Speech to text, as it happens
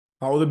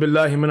أعوذ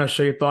بالله من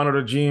الشيطان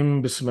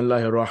الرجيم بسم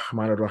الله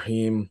الرحمن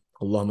الرحيم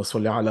اللهم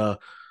صل على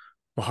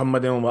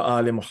محمد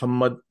وآل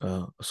Muhammad.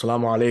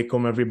 Assalamu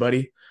alaikum,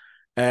 everybody,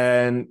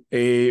 and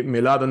a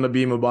Milad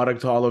al-Nabi Mubarak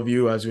to all of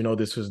you. As we know,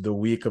 this is the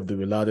week of the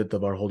Wiladat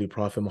of our Holy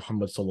Prophet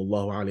Muhammad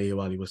sallallahu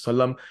alaihi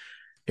wasallam.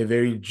 A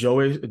very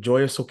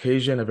joyous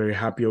occasion, a very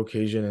happy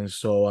occasion, and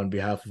so on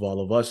behalf of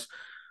all of us,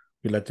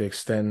 we'd like to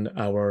extend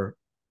our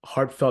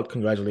heartfelt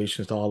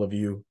congratulations to all of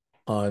you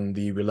on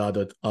the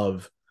Wiladat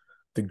of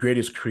the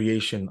greatest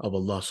creation of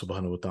Allah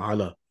subhanahu wa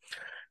ta'ala.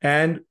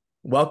 And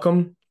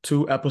welcome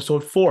to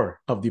episode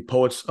 4 of the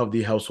Poets of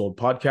the Household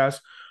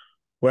podcast,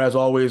 where, as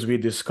always, we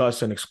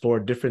discuss and explore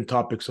different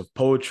topics of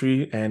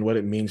poetry and what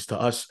it means to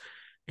us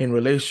in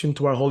relation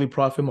to our Holy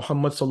Prophet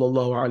Muhammad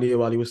sallallahu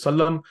alaihi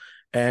wasallam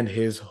and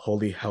his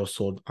holy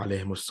household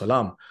alayhi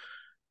salam.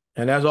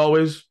 And as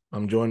always,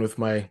 I'm joined with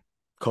my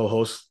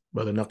co-host,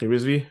 Brother Naqi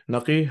Rizvi.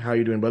 Naqi, how are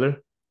you doing,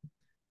 brother?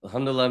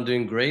 Alhamdulillah, I'm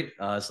doing great.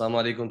 Assalamu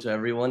alaikum to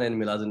everyone and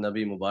Milad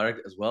al-Nabi Mubarak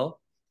as well.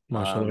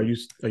 MashaAllah.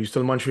 Are you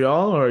still in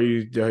Montreal, or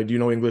do you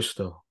know English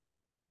still?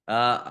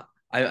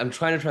 I'm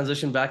trying to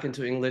transition back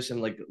into English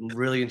and like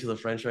really into the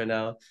French right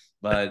now,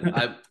 but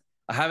I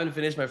haven't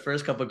finished my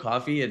first cup of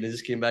coffee and it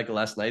just came back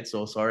last night.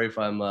 So sorry if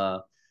I'm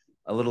a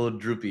little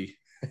droopy.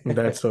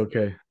 That's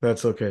okay.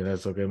 That's okay.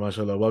 That's okay.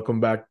 MashaAllah.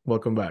 Welcome back.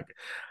 Welcome back.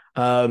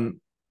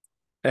 Um,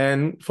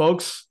 and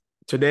folks,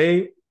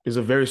 today is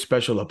a very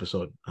special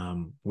episode.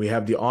 We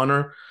have the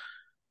honor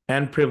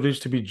and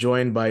privilege to be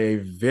joined by a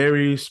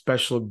very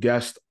special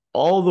guest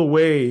all the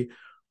way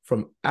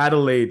from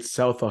Adelaide,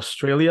 South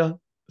Australia,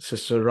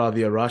 Sister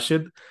Raadhiya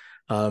Rashid.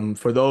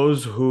 For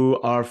those who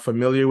are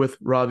familiar with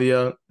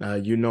Raadhiya,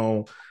 you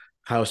know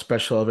how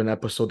special of an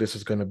episode this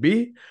is going to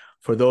be.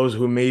 For those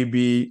who may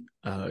be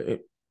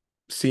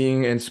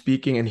seeing and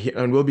speaking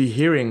and will be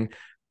hearing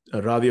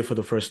Raadhiya for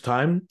the first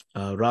time,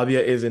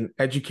 Raadhiya is an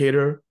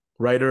educator,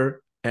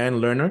 writer,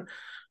 and learner.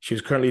 She's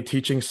currently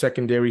teaching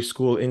secondary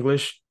school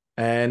English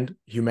and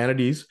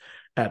humanities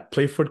at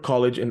Playford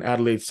College in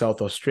Adelaide,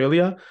 South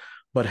Australia,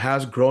 but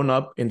has grown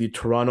up in the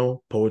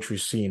Toronto poetry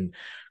scene.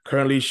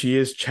 Currently, she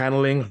is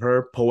channeling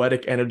her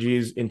poetic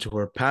energies into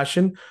her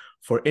passion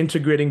for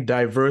integrating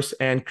diverse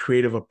and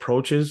creative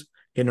approaches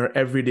in her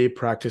everyday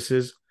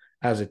practices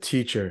as a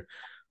teacher.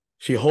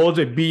 She holds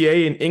a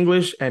BA in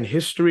English and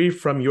History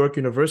from York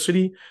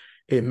University,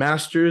 a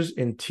master's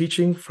in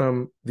teaching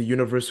from the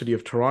University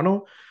of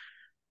Toronto,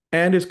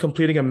 and is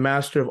completing a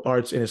Master of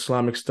Arts in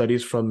Islamic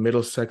Studies from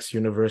Middlesex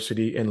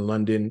University in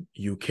London,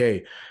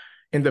 UK.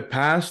 In the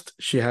past,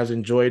 she has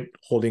enjoyed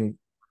holding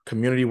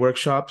community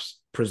workshops,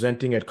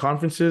 presenting at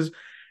conferences,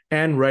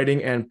 and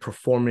writing and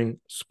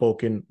performing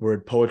spoken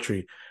word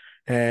poetry.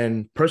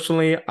 And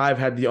personally, I've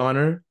had the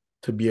honor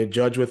to be a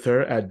judge with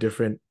her at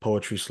different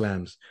poetry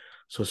slams.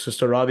 So,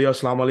 Sister Raadhiya,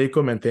 assalamu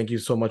alaikum, and thank you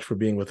so much for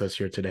being with us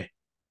here today.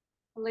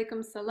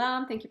 Alaikum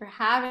salam. Thank you for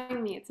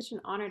having me. It's such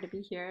an honor to be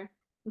here.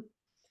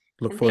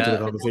 Look And forward thank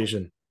to you the Yeah, for that.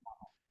 conversation.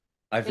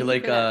 I feel Thank you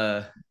like for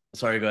that.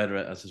 sorry, go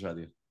ahead, Sister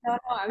Radia. No,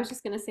 no, I was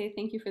just going to say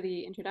thank you for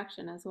the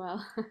introduction as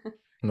well.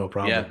 No Yeah,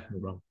 problem. No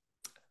problem.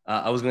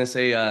 I was gonna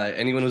say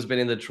anyone who's been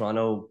in the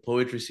Toronto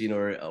poetry scene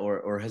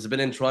or has been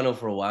in Toronto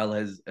for a while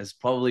has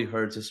probably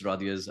heard Sister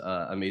Radia's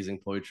amazing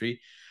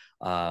poetry.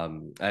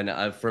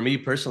 And for me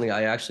personally,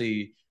 I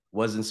actually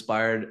was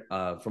inspired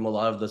from a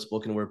lot of the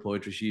spoken word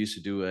poetry she used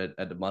to do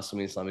at the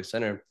Masamin Islamic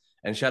Center.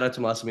 And shout out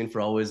to Masamin for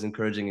always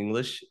encouraging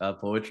English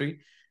poetry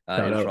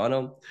Shout in out.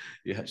 Toronto.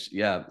 Yeah,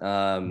 yeah.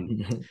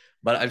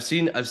 But I've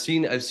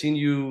seen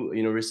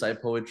you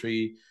recite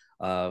poetry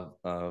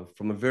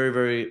from a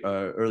very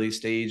early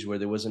stage where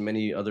there wasn't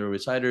many other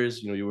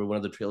reciters. You were one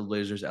of the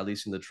trailblazers, at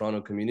least in the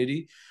Toronto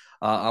community.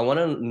 I want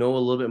to know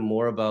a little bit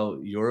more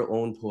about your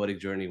own poetic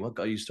journey. What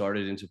got you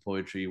started into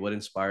poetry? What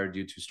inspired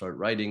you to start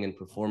writing and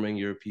performing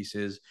your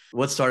pieces?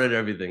 What started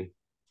everything?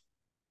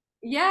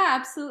 Yeah,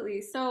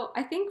 absolutely. So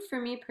I think for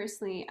me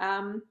personally,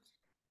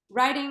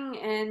 writing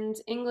and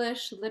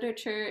English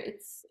literature,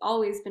 it's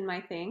always been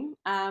my thing.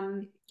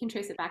 Can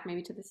trace it back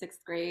maybe to the sixth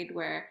grade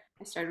where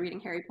I started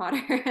reading Harry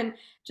Potter and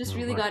just Oh,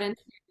 really got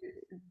into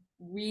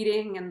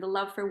reading and the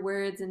love for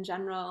words in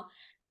general.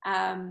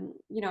 And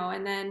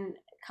then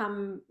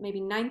come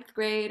maybe ninth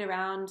grade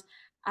around,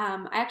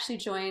 I actually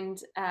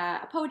joined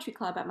a poetry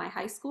club at my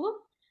high school,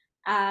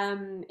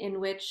 in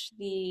which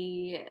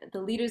the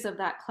leaders of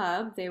that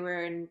club, they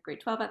were in grade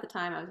 12 at the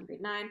time, I was in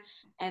grade 9,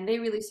 and they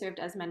really served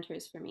as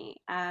mentors for me.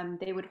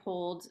 They would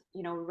hold,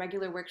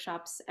 regular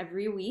workshops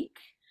every week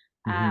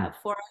mhm.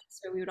 for us,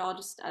 where we would all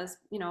just, as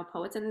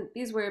poets, and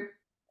these were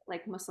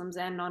like Muslims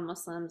and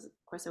non-Muslims. Of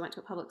course, I went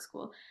to a public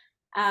school,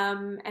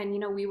 and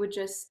we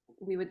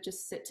would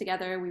just sit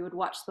together. We would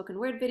watch spoken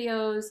word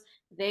videos.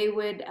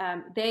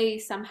 They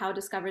somehow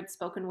discovered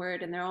spoken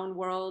word in their own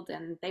world,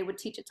 and they would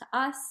teach it to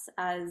us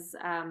as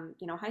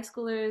high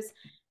schoolers.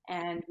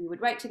 And we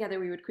would write together.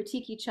 We would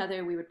critique each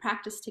other. We would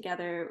practice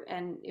together,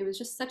 and it was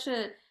just such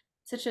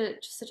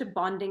a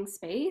bonding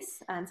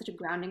space and such a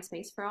grounding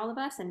space for all of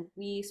us. And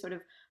we sort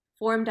of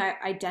formed our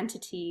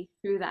identity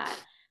through that.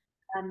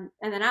 And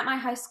then at my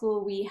high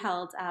school, we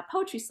held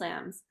poetry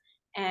slams,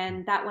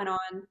 and that went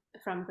on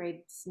from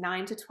grades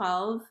 9 to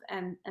 12,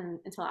 and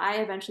until I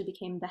eventually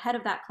became the head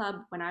of that club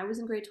when I was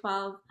in grade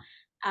 12.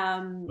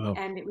 Wow.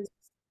 And it was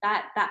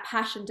that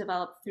passion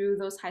developed through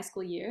those high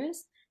school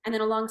years. And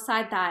then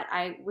alongside that,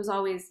 I was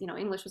always,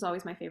 English was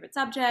always my favorite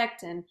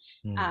subject, and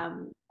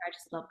Mm. I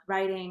just loved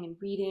writing and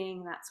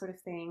reading, that sort of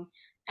thing.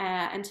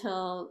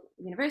 Until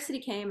university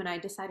came and I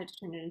decided to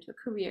turn it into a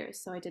career.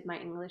 So I did my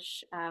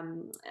English,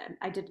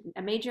 I did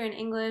a major in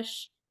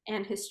English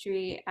and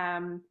history.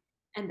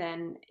 And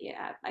then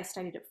I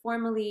studied it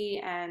formally,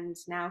 and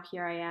now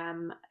here I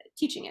am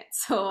teaching it.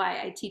 So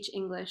I teach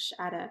English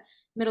at a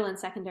middle and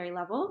secondary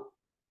level.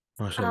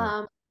 MashaAllah.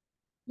 Um,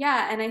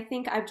 yeah, and I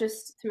think I've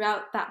just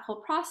throughout that whole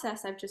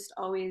process, I've just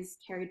always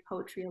carried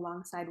poetry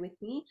alongside with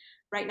me.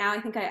 Right now, I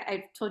think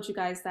I've told you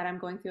guys that I'm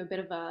going through a bit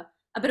of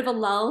a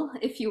lull,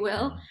 if you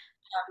will,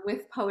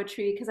 with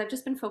poetry because I've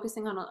just been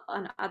focusing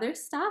on other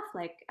stuff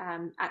like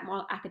at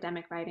more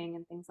academic writing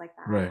and things like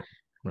that. Right.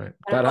 Right.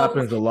 But That I've always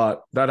happens a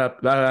lot. That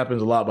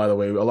happens a lot, by the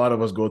way. A lot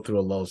of us go through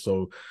a lull,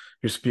 so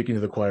you're speaking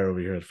to the choir over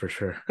here for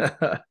sure.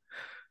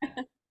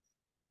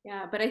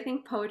 yeah, but I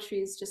think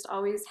poetry's just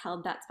always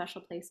held that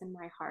special place in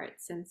my heart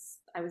since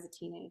I was a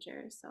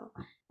teenager. So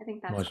I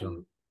think that's MashaAllah.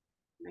 been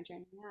my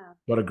journey. Yeah.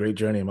 What a great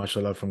journey,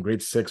 mashallah, from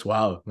grade six.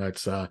 Wow.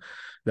 That's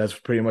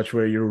pretty much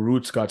where your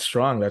roots got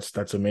strong.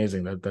 That's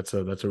amazing. That's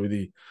a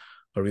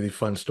really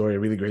fun story, a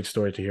really great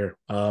story to hear.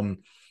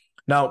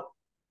 Now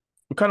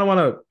we kind of want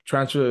to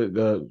transfer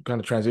the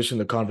kind of transition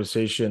the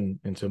conversation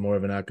into more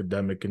of an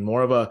academic and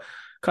more of a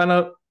kind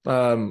of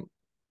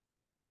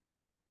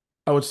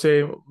I would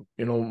say,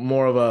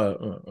 more of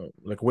a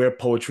like where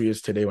poetry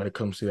is today when it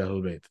comes to the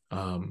Ahlul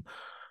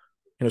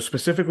Bayt.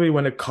 Specifically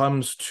when it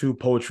comes to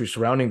poetry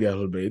surrounding the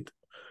Ahlul Bayt,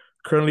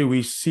 currently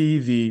we see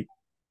the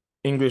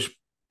English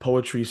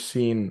poetry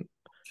scene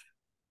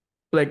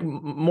like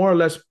more or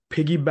less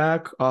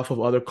piggyback off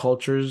of other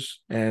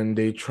cultures, and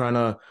they trying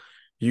to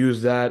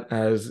use that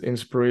as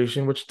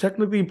inspiration, which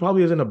technically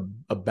probably isn't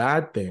a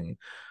bad thing,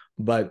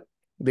 but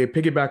they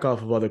piggyback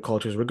off of other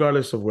cultures,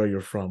 regardless of where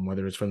you're from,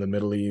 whether it's from the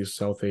Middle East,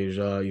 South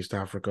Asia, East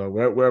Africa,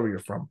 wherever you're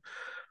from.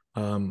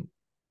 Um,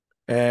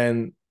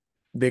 and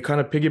they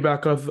kind of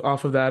piggyback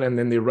off of that, and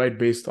then they write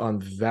based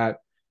on that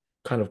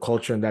kind of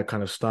culture and that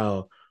kind of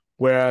style.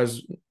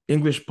 Whereas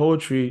English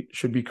poetry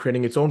should be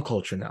creating its own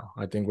culture now.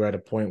 I think we're at a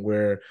point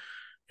where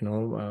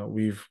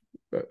we've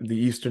the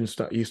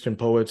Eastern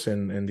poets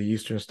and the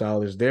Eastern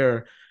style is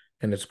there,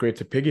 and it's great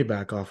to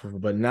piggyback off of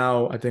it. But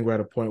now I think we're at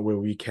a point where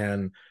we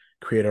can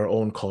create our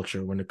own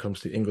culture when it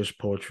comes to English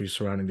poetry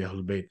surrounding the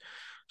Ahlul Bayt.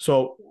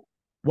 So,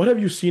 what have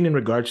you seen in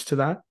regards to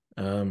that?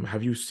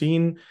 Have you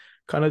seen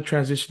kind of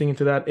transitioning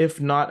into that?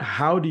 If not,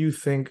 how do you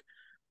think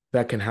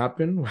that can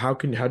happen? How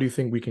do you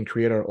think we can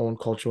create our own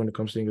culture when it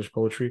comes to English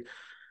poetry?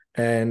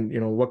 And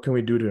what can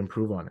we do to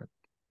improve on it?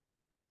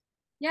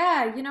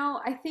 Yeah,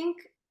 I think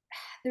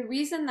the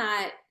reason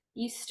that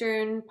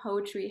Eastern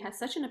poetry has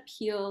such an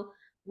appeal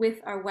with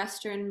our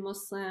Western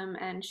Muslim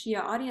and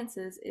Shia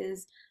audiences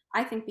is,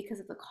 I think, because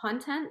of the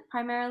content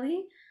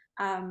primarily.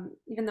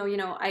 Even though,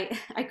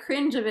 I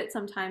cringe a bit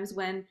sometimes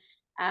when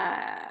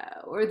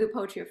Urdu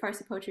poetry or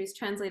Farsi poetry is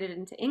translated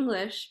into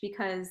English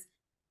because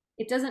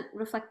it doesn't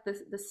reflect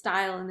the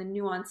style and the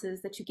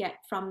nuances that you get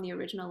from the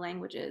original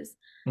languages.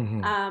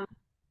 Mm-hmm. Um,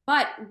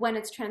 but when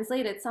it's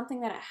translated,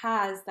 something that it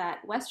has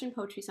that Western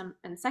poetry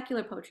and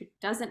secular poetry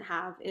doesn't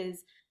have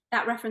is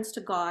that reference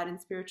to God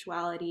and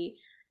spirituality.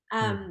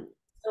 Um,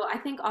 so I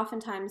think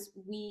oftentimes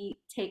we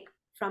take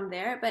from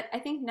there, but I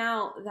think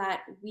now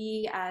that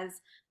we as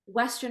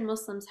Western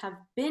Muslims have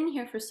been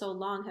here for so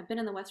long, have been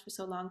in the West for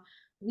so long,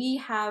 we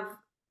have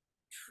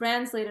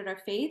translated our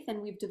faith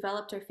and we've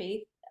developed our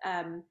faith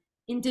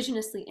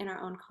indigenously in our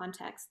own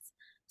contexts.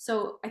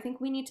 So I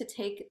think we need to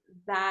take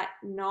that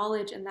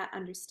knowledge and that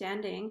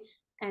understanding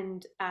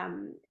and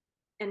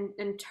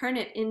and turn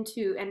it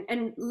into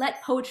and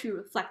let poetry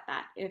reflect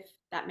that, if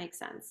that makes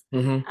sense.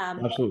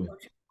 Mm-hmm. Let Absolutely.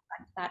 poetry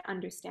reflect that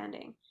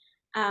understanding.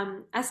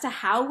 As to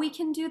how we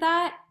can do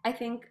that, I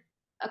think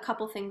a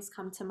couple things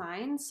come to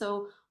mind.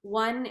 So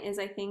one is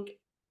I think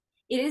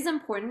it is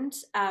important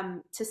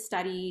to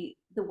study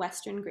the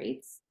Western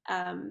greats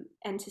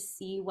and to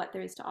see what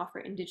there is to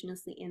offer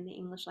indigenously in the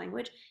English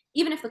language,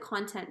 even if the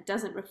content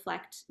doesn't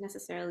reflect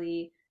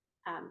necessarily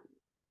um,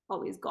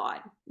 always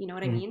God. You know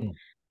what I mean?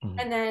 Mm-hmm. Mm-hmm.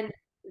 And then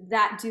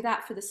do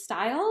that for the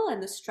style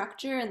and the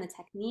structure and the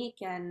technique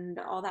and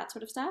all that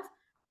sort of stuff.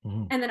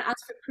 Mm-hmm. And then as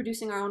for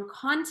producing our own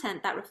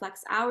content that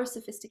reflects our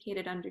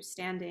sophisticated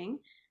understanding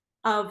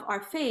of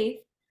our faith,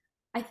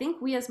 I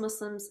think we as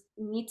Muslims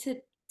need to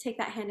take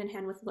that hand in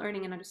hand with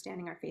learning and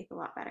understanding our faith a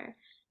lot better. Mm-hmm.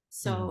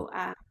 So,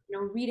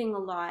 reading a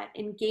lot,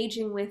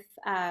 engaging with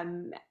our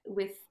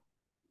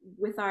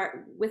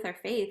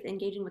faith,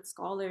 engaging with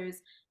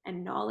scholars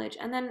and knowledge,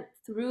 and then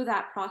through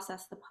that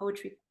process, the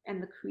poetry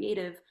and the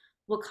creative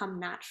will come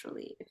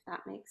naturally, if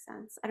that makes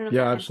sense. I don't know if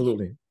Yeah, that answers your.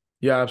 absolutely.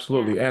 Yeah, Yeah.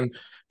 absolutely.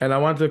 And I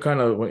want to kind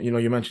of,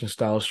 you mentioned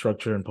style,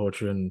 structure, and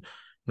poetry, and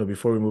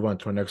before we move on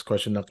to our next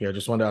question, Naki, I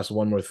just want to ask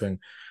one more thing,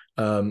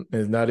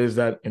 and that is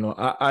that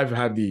I've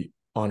had the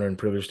honor and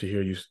privilege to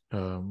hear you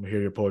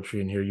hear your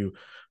poetry and hear you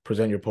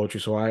present your poetry.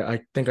 So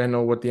I think I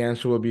know what the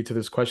answer will be to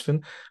this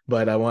question,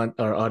 but I want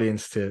our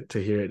audience to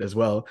hear it as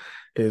well.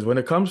 Is when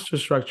it comes to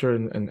structure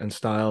and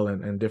style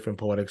and different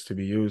poetics to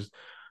be used.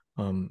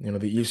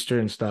 The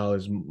Eastern style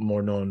is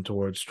more known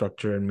towards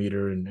structure and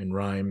meter and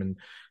rhyme and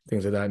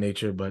things of that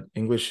nature, but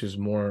English is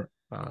more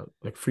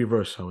like free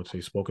verse, I would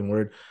say, spoken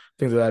word,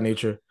 things of that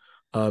nature.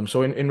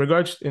 So in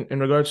regards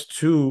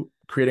to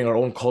creating our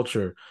own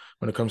culture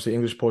when it comes to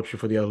English poetry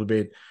for the Ahlul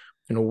Bayt,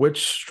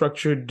 which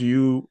structure do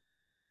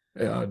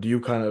you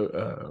kind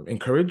of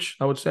encourage,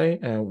 I would say,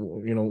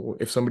 and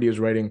if somebody is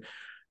writing,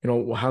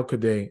 how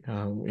could they,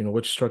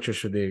 which structure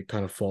should they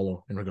kind of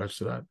follow in regards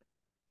to that?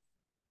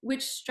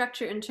 Which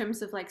structure in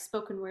terms of like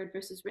spoken word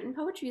versus written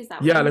poetry? Is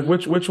that what Yeah, you like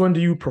mean? which one do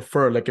you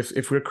prefer? Like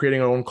if we're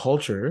creating our own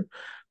culture,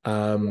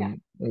 Yeah.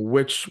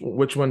 which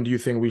one do you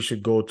think we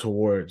should go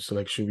towards? So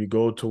like should we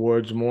go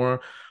towards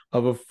more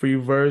of a free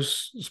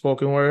verse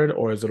spoken word,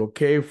 or is it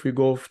okay if we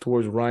go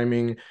towards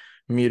rhyming,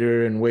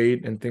 meter and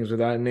weight and things of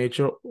that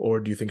nature? Or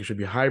do you think it should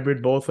be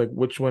hybrid, both? Like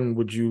which one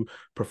would you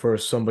prefer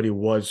somebody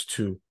was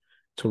to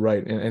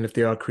write and if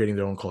they are creating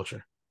their own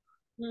culture?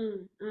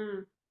 Mm,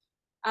 mm.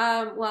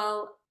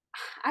 Well,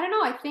 I don't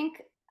know.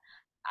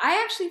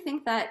 I actually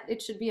think that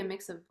it should be a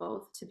mix of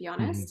both, to be Hmm.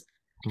 honest.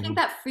 I think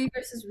Hmm. that free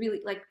verse is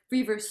really like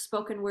free verse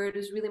spoken word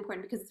is really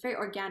important because it's very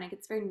organic,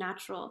 it's very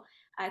natural,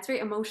 it's very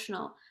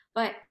emotional.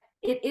 But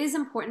it is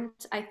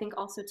important, I think,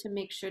 also to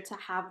make sure to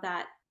have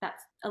that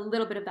a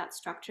little bit of that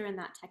structure and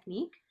that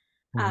technique.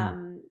 Hmm.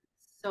 Um,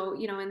 so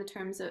in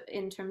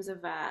terms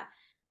of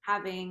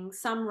having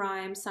some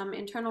rhymes, some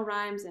internal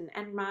rhymes and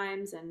end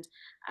rhymes and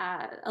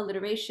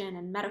alliteration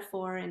and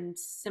metaphor and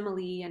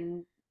simile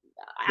and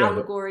Yeah,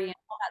 allegory and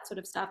all that sort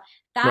of stuff.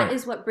 That right.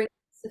 is what brings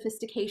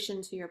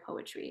sophistication to your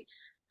poetry.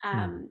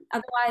 Mm.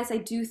 Otherwise, I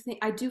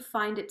do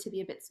find it to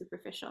be a bit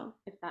superficial,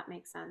 if that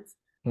makes sense.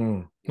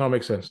 Mm. No, it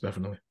makes sense,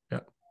 definitely.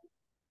 Yeah.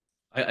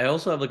 I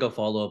also have like a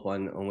follow up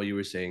on what you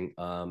were saying.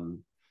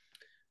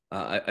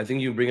 I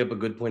think you bring up a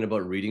good point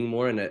about reading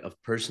more, and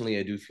personally,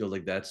 I do feel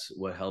like that's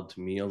what helped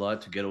me a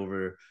lot to get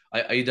over.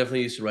 I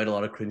definitely used to write a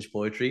lot of cringe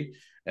poetry,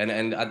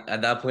 and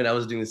at that point, I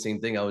was doing the same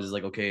thing. I was just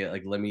like, okay,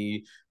 like let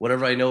me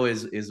whatever I know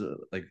is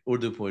like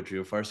Urdu poetry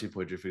or Farsi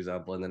poetry, for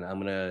example, and then I'm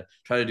gonna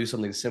try to do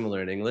something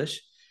similar in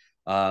English.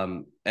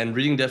 And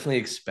reading definitely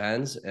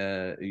expands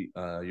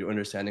your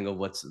understanding of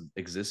what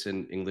exists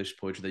in English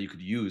poetry that you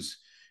could use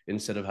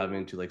instead of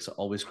having to like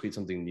always create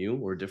something new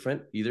or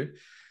different either.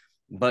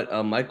 But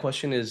my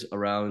question is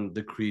around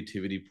the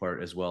creativity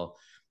part as well.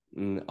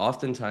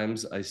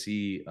 Oftentimes, I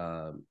see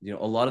a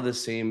lot of the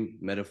same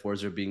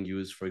metaphors are being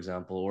used, for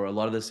example, or a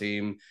lot of the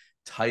same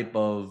type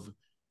of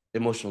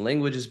emotional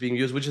language is being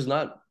used, which is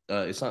not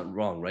it's not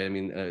wrong, right? I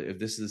mean, if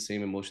this is the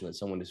same emotion that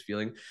someone is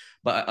feeling,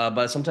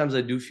 but sometimes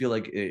I do feel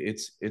like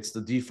it's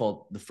the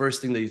default, the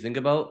first thing that you think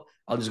about.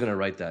 I'm just gonna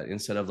write that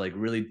instead of like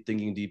really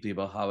thinking deeply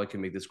about how I can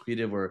make this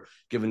creative or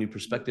give a new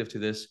perspective to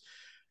this.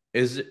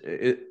 Is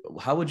it,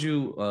 how would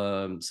you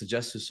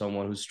suggest to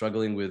someone who's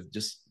struggling with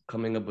just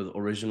coming up with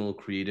original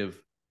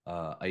creative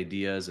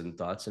ideas and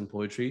thoughts in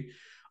poetry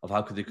of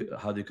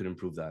how they could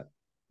improve that?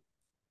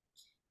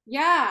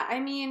 Yeah, I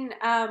mean,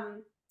 I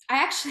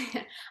actually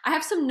I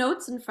have some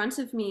notes in front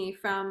of me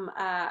from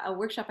a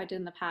workshop I did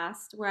in the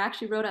past where I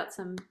actually wrote out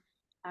some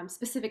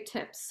specific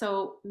tips.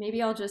 So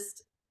maybe I'll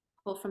just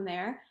pull from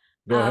there.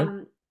 Go ahead.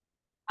 Um,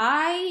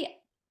 I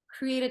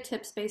created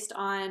tips based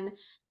on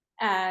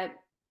uh,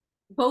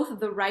 both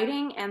the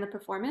writing and the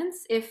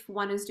performance if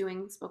one is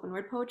doing spoken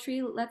word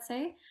poetry, let's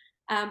say.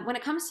 When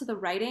it comes to the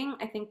writing,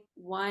 I think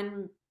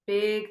one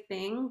big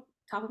thing,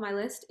 top of my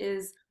list,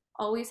 is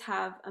always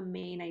have a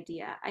main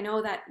idea. I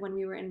know that when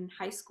we were in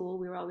high school,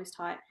 we were always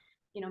taught,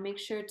 make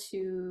sure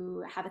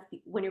to have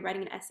when you're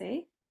writing an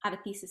essay, have a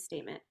thesis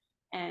statement.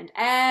 And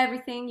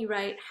everything you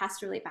write has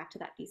to relate back to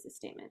that thesis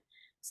statement.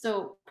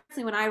 So,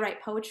 personally, when I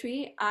write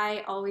poetry,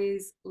 I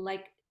always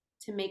like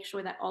to make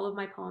sure that all of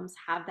my poems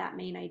have that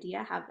main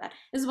idea, have that.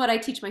 This is what I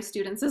teach my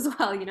students as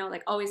well,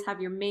 like always have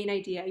your main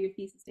idea, your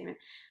thesis statement.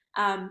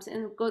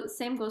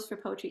 Same goes for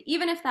poetry,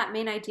 even if that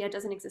main idea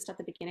doesn't exist at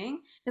the beginning,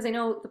 because I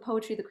know the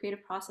poetry, the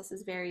creative process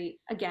is very,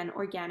 again,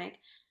 organic.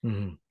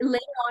 Hmm.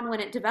 Later on,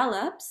 when it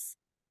develops,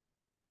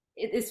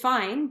 it is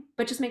fine,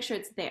 but just make sure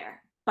it's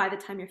there by the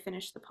time you're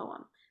finished the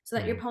poem, so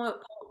that Hmm.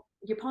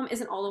 your poem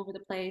isn't all over the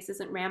place,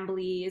 isn't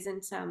rambly,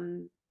 isn't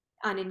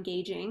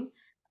unengaging,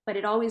 but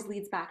it always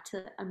leads back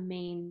to a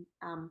main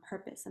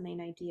purpose, a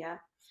main idea.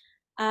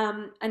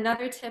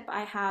 Another tip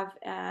I have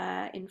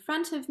in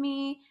front of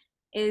me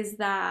is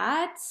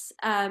that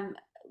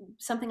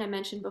something I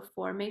mentioned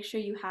before, make sure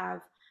you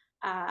have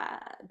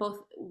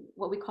both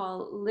what we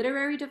call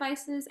literary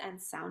devices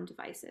and sound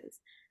devices.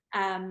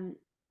 Um,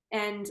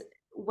 and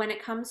when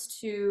it comes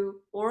to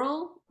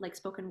oral, like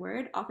spoken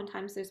word,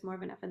 oftentimes there's more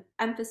of an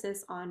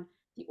emphasis on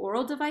the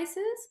oral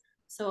devices.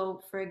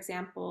 So, for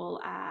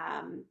example,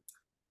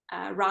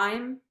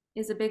 rhyme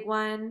is a big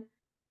one.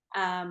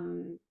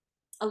 Um,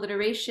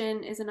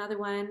 alliteration is another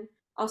one.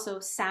 Also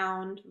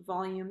sound,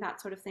 volume, that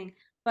sort of thing.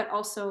 But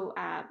also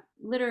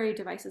literary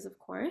devices, of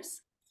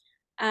course.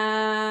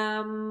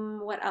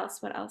 What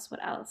else? What else?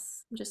 What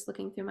else? I'm just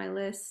looking through my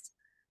list.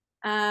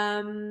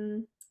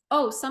 Um,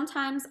 oh,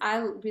 sometimes I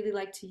really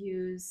like to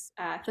use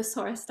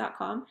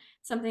thesaurus.com.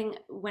 Something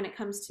when it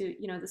comes to,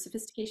 the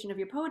sophistication of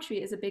your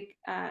poetry is a big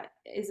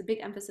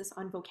emphasis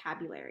on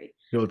vocabulary.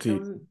 Guilty,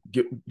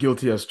 So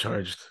guilty as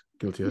charged.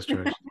 Guilty as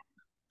charged.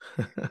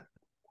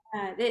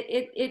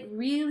 it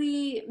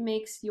really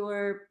makes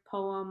your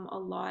poem a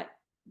lot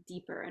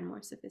deeper and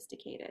more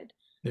sophisticated.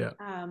 Yeah.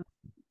 Um,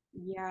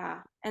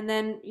 Yeah. And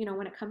then,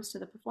 when it comes to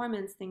the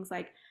performance, things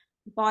like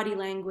body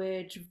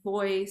language,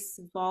 voice,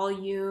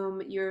 volume,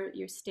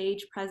 your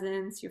stage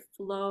presence, your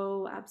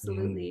flow, Mhm.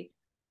 absolutely.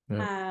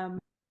 Yeah. Um,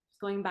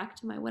 Going back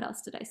to what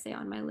else did I say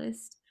on my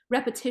list?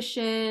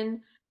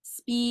 Repetition,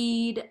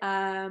 speed,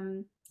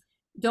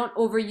 don't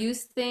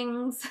overuse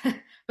things,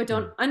 but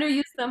don't Mm.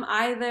 underuse them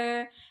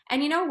either.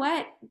 And you know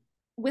what?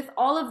 With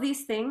all of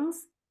these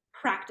things,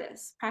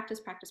 practice, practice,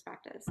 practice,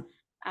 practice.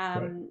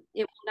 Right.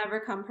 It will never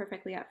come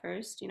perfectly at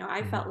first.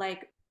 I felt Mhm.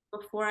 like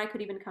before I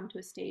could even come to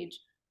a stage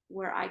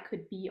where I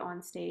could be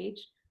on stage,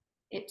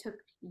 it took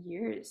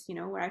years,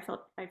 where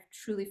I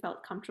truly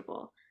felt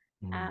comfortable.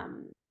 Mhm. Um,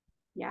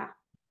 yeah,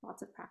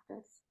 lots of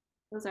practice.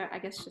 Those are, I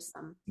guess, just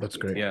some That's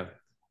few great. tips. Yeah.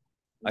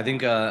 I Yeah.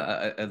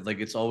 think like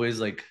it's always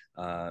like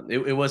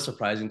it was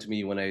surprising to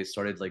me when I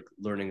started like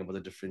learning about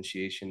the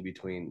differentiation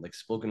between like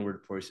spoken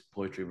word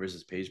poetry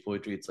versus page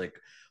poetry. It's like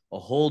a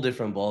whole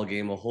different ball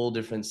game, a whole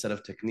different set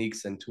of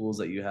techniques and tools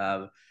that you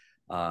have.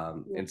 Yeah.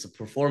 It's a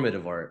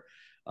performative art,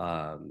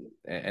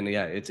 and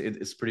yeah,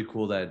 it's pretty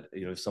cool that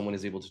if someone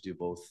is able to do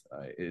both,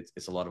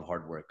 it's a lot of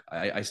hard work.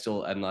 I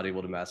still am not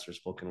able to master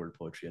spoken word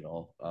poetry at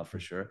all, for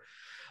sure.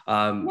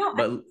 No,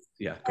 But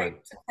yeah, go sorry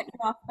ahead. to cut you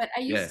off, but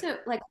I Yeah. used to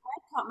like when I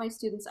taught my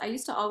students, I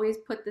used to always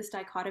put this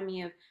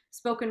dichotomy of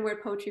spoken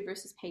word poetry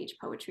versus page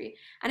poetry.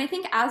 And I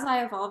think as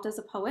I evolved as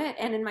a poet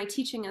and in my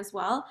teaching as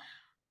well,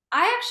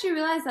 I actually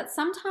realized that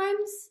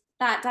sometimes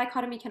that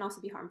dichotomy can also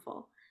be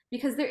harmful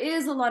because there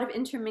is a lot of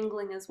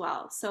intermingling as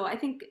well. So I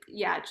think,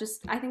 yeah,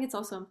 just I think it's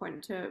also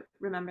important to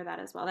remember that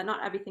as well, that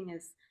not everything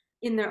is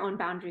in their own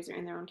boundaries or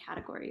in their own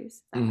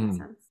categories, if that makes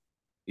Hmm. sense.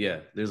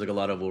 Yeah, there's like a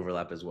lot of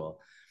overlap as well.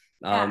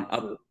 Yeah, Um, I,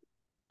 absolutely.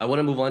 I want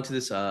to move on to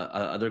this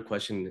other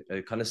question.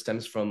 It kind of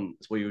stems from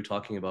what you were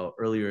talking about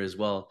earlier as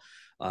well.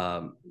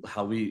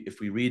 How if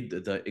we read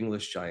the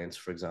English giants,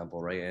 for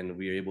example, right, and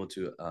we are able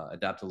to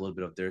adapt a little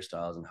bit of their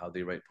styles and how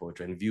they write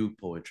poetry and view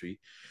poetry.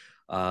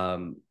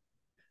 Um,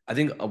 I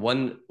think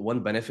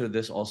one benefit of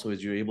this also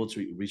is you're able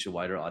to reach a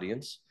wider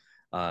audience.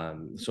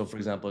 So, for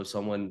example, if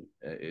someone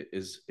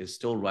is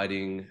still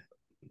writing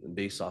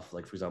based off,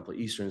 like for example,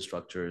 Eastern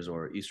structures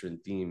or Eastern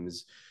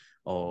themes,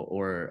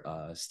 or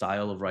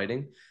style of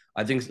writing,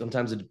 I think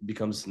sometimes it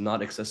becomes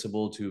not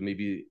accessible to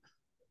maybe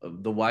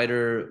the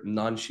wider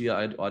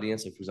non-Shia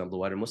audience, like for example,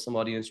 the wider Muslim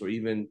audience, or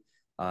even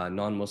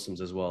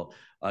non-Muslims as well.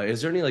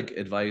 Is there any like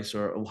advice,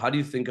 or how do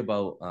you think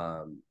about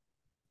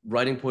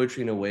writing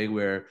poetry in a way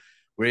where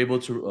we're able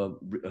to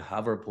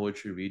have our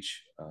poetry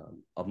reach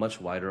a much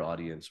wider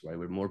audience, right?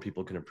 Where more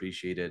people can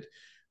appreciate it,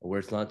 where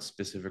it's not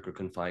specific or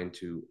confined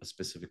to a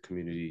specific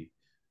community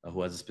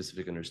who has a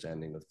specific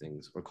understanding of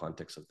things or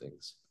context of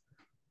things.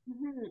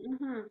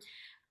 Hmm.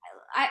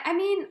 I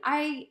mean,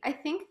 I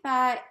think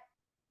that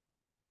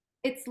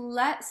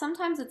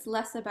sometimes it's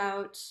less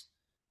about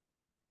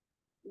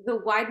the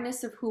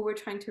wideness of who we're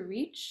trying to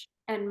reach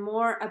and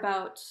more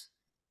about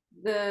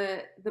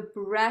the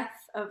breadth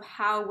of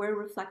how we're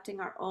reflecting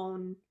our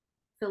own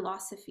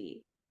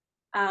philosophy.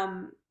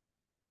 Um,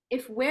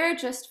 if we're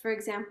just, for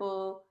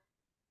example,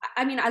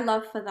 I mean, I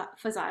love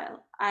Fazile.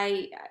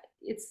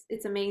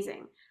 It's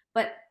amazing,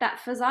 but that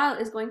Fazile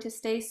is going to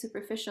stay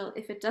superficial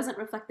if it doesn't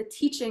reflect the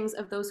teachings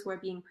of those who are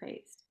being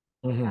praised.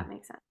 If Hmm. that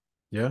makes sense.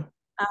 Yeah.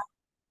 Um,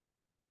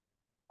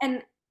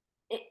 and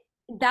it,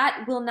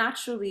 that will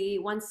naturally,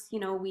 once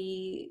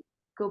we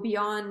go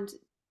beyond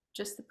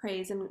just the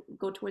praise and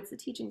go towards the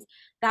teachings,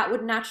 that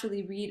would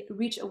naturally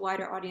reach a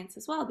wider audience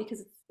as well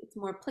because it's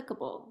more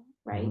applicable,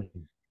 right?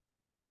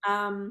 Hmm.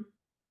 um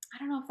I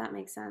don't know if that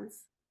makes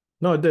sense.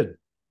 No, it did.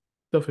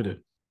 Definitely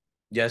did.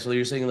 Yeah, so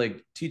you're saying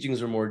like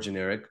teachings are more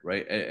generic,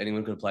 right?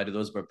 Anyone can apply to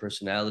those, but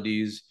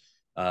personalities,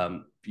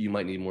 you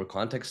might need more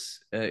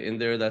context in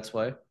there. That's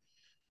why.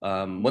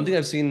 One thing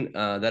I've seen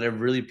that I've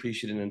really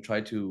appreciated and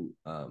tried to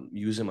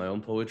use in my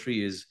own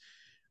poetry is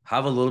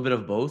have a little bit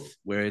of both,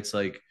 where it's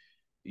like,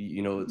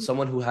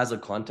 someone who has a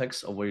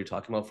context of what you're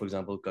talking about, for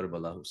example,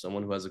 Karbala,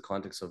 someone who has a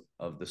context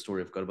of the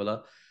story of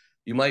Karbala,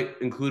 you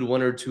might include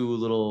one or two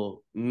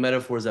little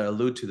metaphors that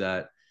allude to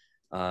that.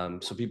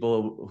 So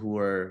people who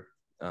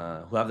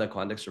have that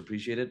context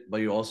appreciate it, but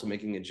you're also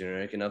making it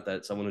generic enough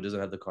that someone who doesn't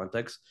have the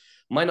context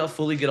might not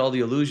fully get all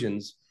the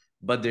allusions,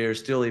 but they're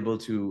still able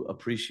to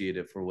appreciate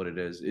it for what it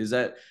is. Is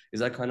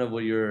that kind of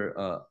what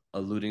you're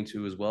alluding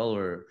to as well,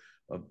 or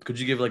could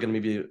you give like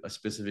maybe a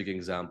specific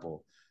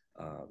example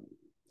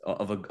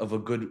of a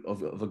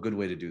good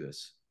way to do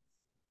this?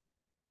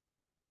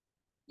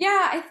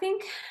 Yeah, I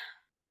think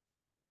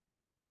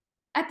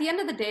at the end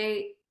of the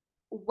day,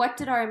 what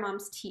did our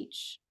imams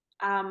teach?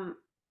 I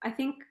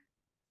think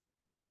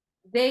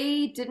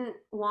they didn't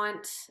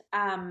want,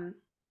 um,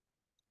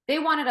 they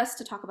wanted us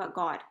to talk about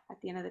God at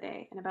the end of the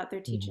day and about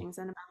their Mhm. teachings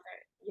and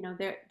about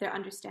their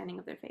understanding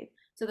of their faith,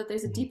 so that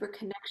there's a Mhm. deeper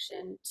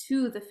connection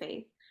to the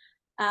faith.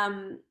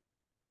 Um,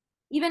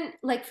 Even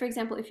like for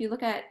example, if you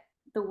look at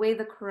the way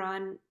the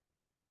Quran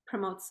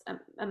promotes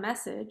a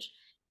message,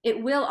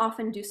 it will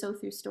often do so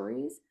through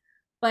stories,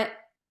 but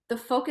the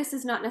focus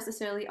is not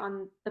necessarily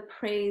on the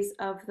praise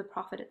of the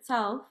prophet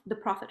itself, the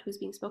prophet who's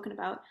being spoken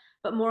about,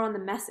 but more on the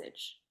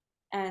message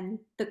and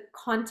the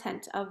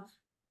content of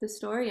the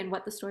story and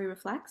what the story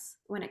reflects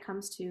when it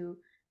comes to,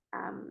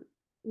 um,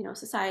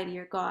 society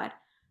or God.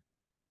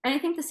 And I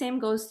think the same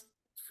goes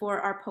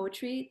for our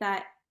poetry,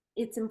 that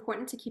it's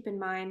important to keep in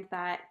mind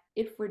that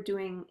if we're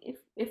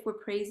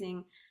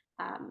praising,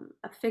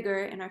 a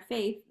figure in our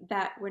faith,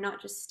 that we're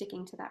not just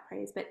sticking to that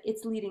praise, but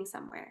it's leading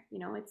somewhere.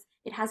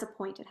 It has a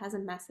point, it has a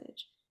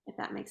message, if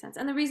that makes sense.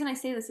 And the reason I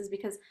say this is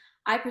because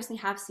I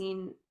personally have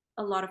seen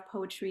a lot of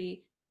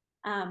poetry,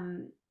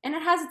 and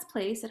it has its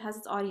place, it has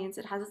its audience,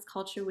 it has its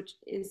culture, which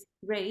is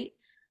great.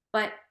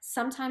 But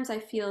sometimes I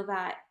feel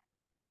that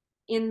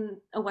in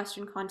a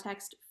Western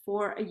context,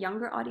 for a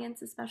younger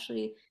audience,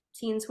 especially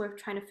teens who are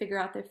trying to figure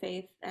out their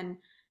faith and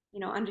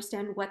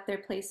understand what their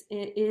place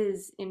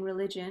is in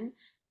religion,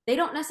 they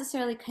don't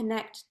necessarily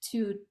connect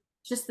to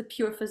just the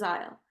pure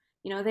fazile.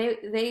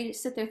 They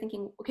sit there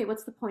thinking, okay,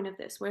 what's the point of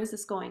this? Where is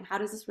this going? How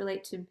does this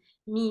relate to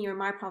me or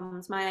my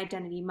problems, my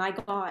identity, my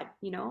God?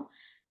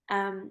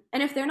 And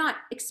if they're not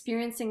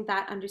experiencing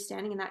that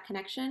understanding and that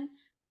connection,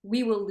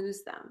 we will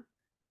lose them.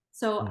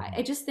 So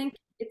I Mhm. just think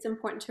it's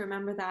important to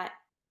remember that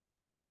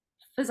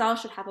Fazal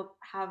should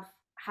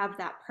have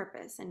that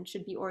purpose and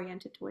should be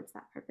oriented towards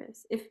that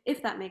purpose.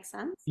 If that makes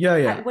sense. Yeah,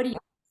 yeah. What do you?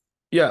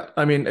 Yeah,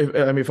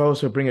 if I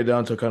was to bring it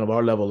down to kind of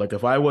our level, like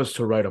if I was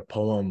to write a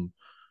poem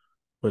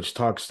which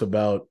talks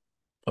about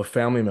a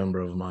family member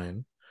of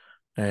mine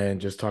and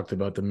just talked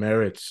about the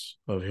merits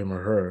of him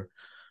or her,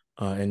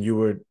 and you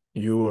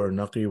or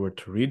Naqi were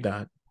to read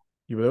that,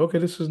 you were like, okay,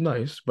 this is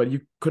nice, but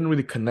you couldn't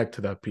really connect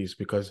to that piece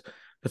because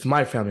it's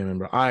my family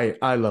member.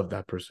 I love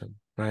that person,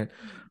 right?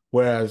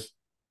 Whereas,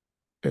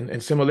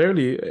 and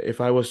similarly,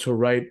 if I was to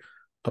write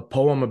a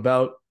poem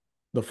about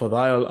the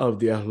fadail of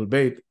the Ahlul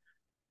Bayt,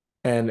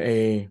 and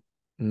a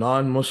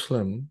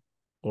non-Muslim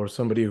or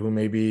somebody who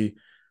maybe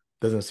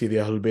doesn't see the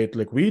Ahlul Bayt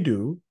like we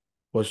do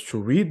was to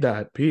read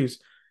that piece,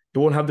 it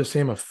won't have the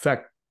same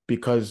effect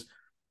because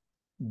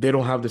they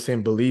don't have the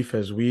same belief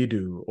as we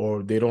do,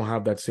 or they don't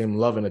have that same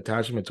love and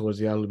attachment towards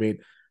the Ahlul Bayt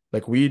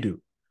like we do.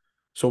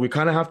 So we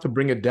kind of have to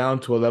bring it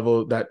down to a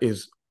level that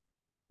is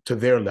to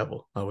their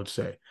level, I would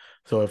say.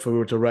 So if we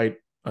were to write,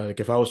 like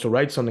if I was to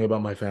write something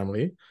about my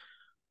family,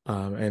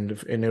 and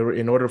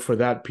in order for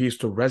that piece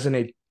to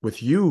resonate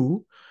with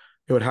you,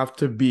 it would have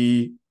to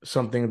be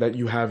something that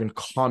you have in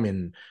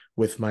common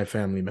with my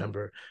family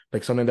member,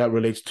 like something that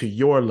relates to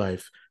your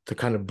life to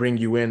kind of bring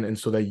you in, and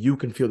so that you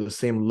can feel the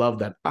same love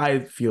that I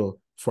feel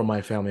for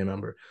my family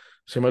member.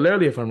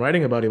 Similarly, if I'm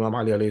writing about Imam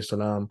Ali alayhi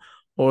salam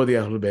or the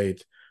Ahlul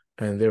Bayt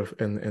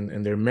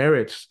and their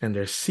merits and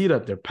their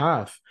sirat, their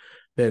path,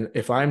 then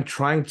if I'm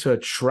trying to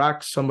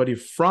attract somebody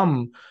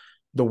from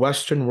the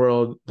Western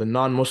world, the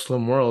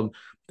non-Muslim world,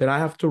 then I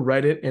have to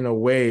write it in a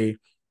way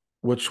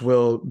which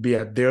will be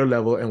at their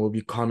level and will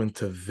be common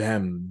to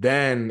them.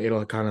 Then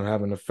it'll kind of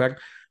have an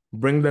effect,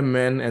 bring them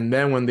in, and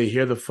then when they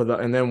hear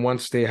and then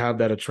once they have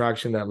that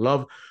attraction, that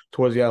love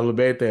towards the Ahlul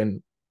Bayt,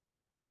 then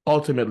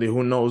ultimately,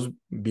 who knows,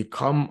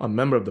 become a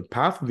member of the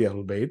path of the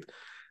Ahlul Bayt.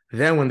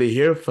 Then when they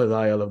hear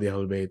Fadail of the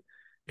Ahlul Bayt,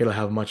 it'll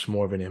have much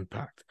more of an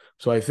impact.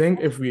 So I think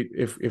if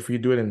we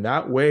do it in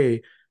that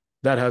way,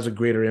 that has a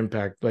greater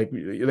impact. Like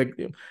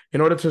in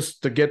order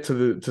to get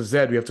to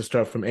Z, we have to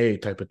start from A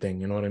type of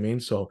thing. You know what I mean?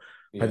 So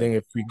I Yeah. think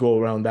if we go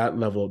around that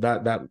level,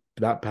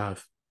 that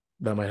path,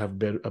 that might have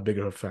a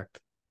bigger effect.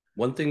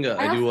 One thing I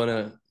I do also, want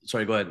to.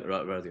 Sorry, go ahead,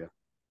 Radia.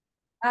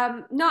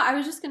 no, I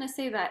was just gonna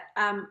say that,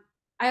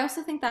 I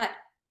also think that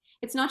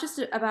it's not just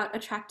about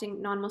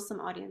attracting non-Muslim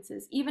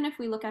audiences. Even if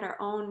we look at our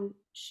own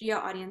Shia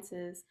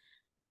audiences,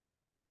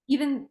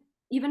 even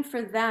even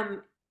for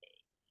them,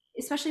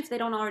 especially if they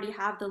don't already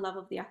have the love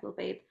of the Ahlul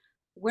Bayt,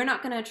 we're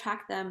not going to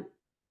attract them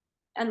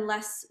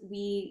unless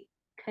we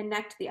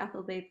connect the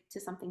Ahlul Bayt to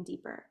something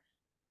deeper,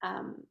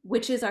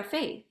 which is our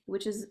faith,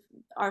 which is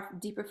our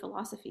deeper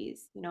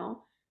philosophies,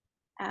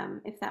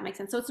 if that makes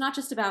sense. So it's not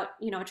just about,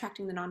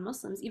 attracting the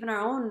non-Muslims. Even our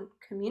own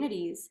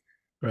communities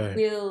Right.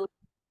 will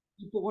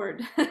be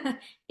bored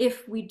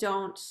if we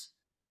don't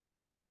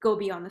go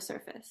beyond the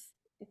surface,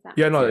 if that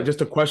Yeah, makes no, sense. Yeah. just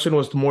the question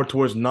was more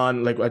towards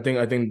non, like I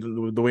think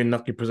the way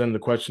Naki presented the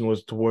question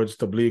was towards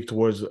tabligh,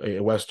 towards a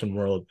Western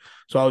world.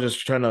 So I was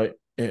just trying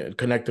to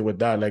connect it with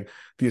that. Like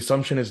the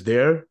assumption is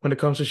there when it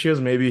comes to Shias.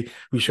 Maybe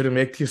we shouldn't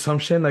make the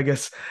assumption, I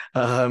guess,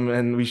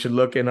 and we should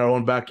look in our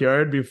own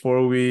backyard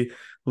before we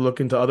look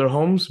into other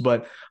homes.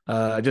 But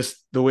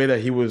just the way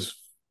that he was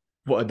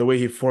the way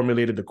he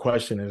formulated the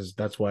question is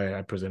that's why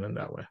I present it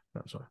that way.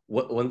 That's why.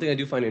 One thing I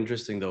do find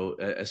interesting, though,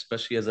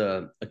 especially as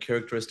a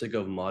characteristic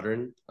of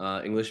modern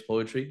English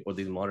poetry or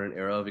the modern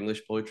era of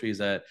English poetry, is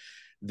that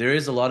there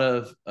is a lot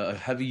of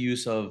heavy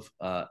use of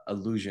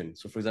allusion.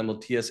 So, for example,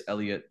 T.S.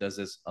 Eliot does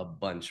this a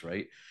bunch,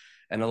 right?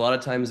 And a lot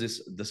of times,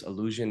 this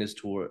allusion is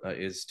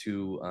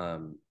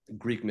to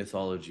Greek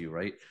mythology,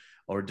 right,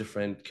 or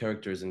different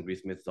characters in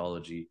Greek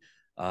mythology,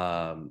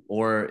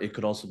 or it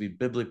could also be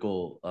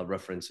biblical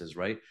references,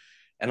 right?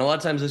 And a lot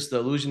of times, the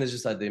illusion is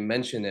just that they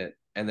mention it,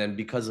 and then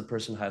because the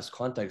person has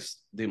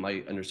context, they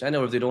might understand it.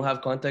 Or if they don't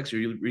have context, or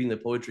you're reading the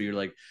poetry, you're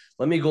like,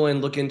 let me go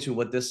and look into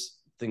what this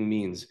thing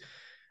means.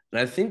 And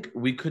I think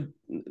we could.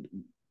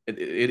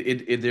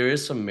 There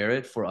is some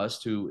merit for us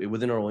to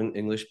within our own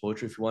English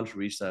poetry, if you want to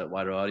reach that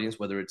wider audience,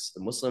 whether it's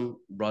the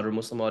broader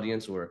Muslim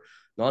audience or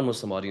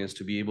non-Muslim audience,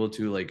 to be able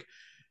to like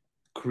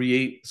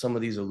create some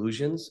of these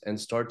illusions and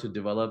start to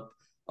develop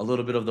a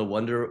little bit of the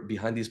wonder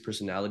behind these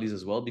personalities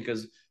as well.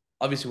 Because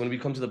obviously, when we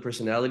come to the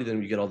personality, then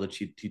we get all the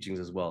teachings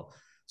as well.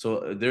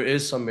 So there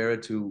is some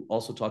merit to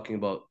also talking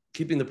about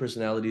keeping the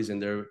personalities in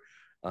there,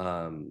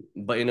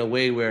 but in a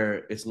way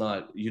where it's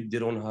not they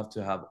don't have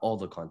to have all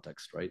the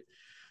context, right?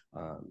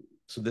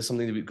 So there's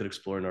something that we could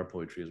explore in our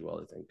poetry as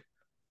well, I think.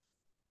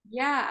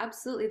 Yeah,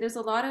 absolutely. There's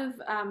a lot of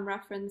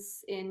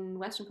reference in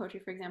Western poetry,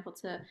 for example,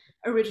 to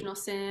original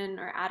sin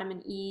or Adam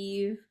and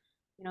Eve,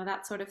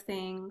 that sort of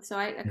thing. So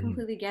I Mhm.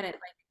 completely get it.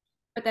 Like,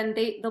 but then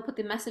they'll put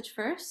the message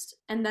first,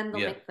 and then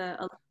they'll Yeah, make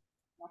the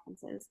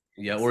references.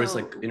 yeah, or it's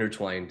like So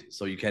intertwined,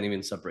 so you can't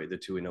even separate the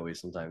two in a way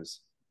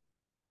sometimes.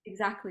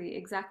 exactly,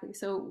 exactly.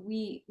 So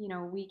we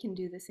can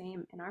do the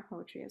same in our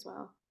poetry as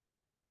well.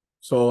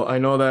 So I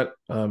know that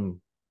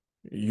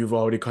you've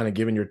already kind of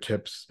given your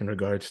tips in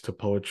regards to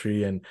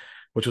poetry, and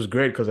which was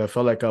great because I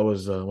felt like I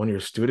was one of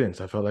your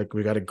students. I felt like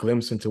we got a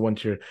glimpse into in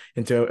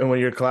one of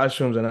your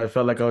classrooms, and I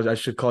felt like I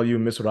should call you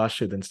Miss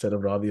Rashid instead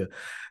of Raadhiya,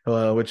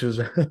 which was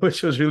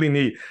which was really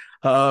neat.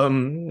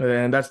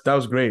 And that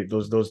was great.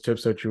 Those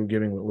tips that you were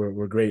giving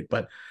were great.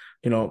 But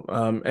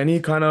any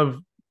kind of,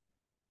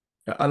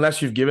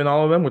 unless you've given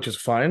all of them, which is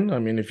fine. I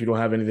mean, if you don't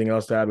have anything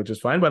else to add, which is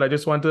fine. But I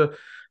just want to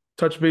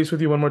touch base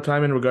with you one more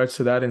time in regards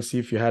to that and see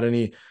if you had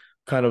any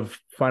kind of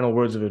final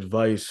words of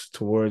advice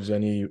towards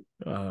any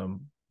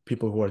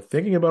people who are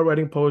thinking about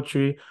writing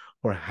poetry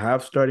or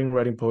have starting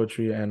writing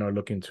poetry and are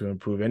looking to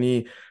improve.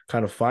 Any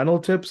kind of final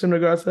tips in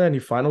regards to that? Any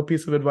final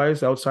piece of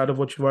advice outside of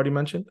what you've already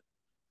mentioned?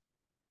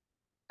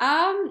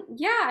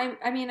 Yeah,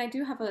 I mean, I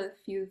do have a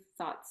few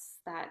thoughts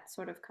that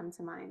sort of come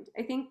to mind.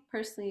 I think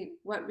personally,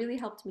 what really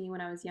helped me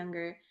when I was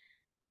younger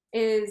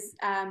is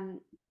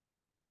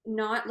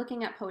not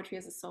looking at poetry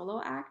as a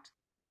solo act.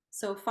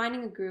 So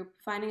finding a group,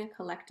 finding a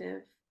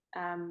collective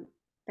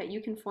that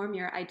you can form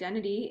your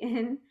identity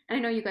in. And I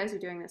know you guys are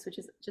doing this, which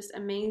is just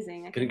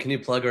amazing. I think, Can you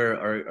plug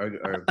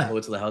our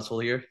poets of the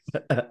household here?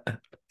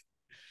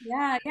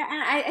 yeah, yeah.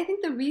 And I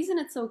think the reason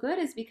it's so good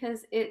is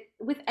because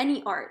with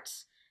any art,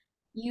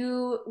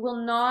 you will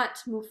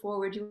not move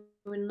forward. You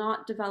will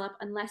not develop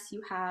unless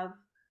you have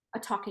a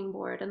talking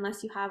board,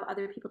 unless you have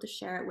other people to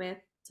share it with,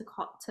 to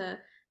call, to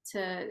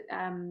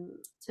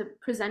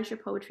present your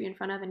poetry in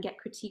front of and get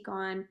critique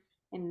on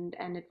and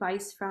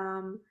advice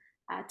from,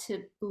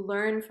 to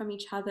learn from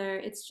each other.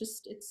 It's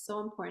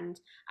so important.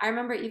 I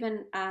remember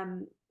even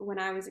when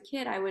I was a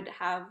kid, I would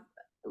have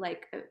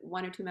like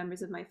one or two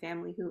members of my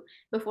family who,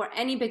 before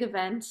any big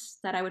event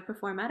that I would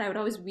perform at, I would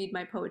always read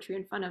my poetry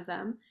in front of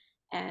them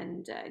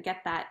and get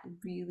that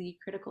really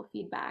critical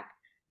feedback.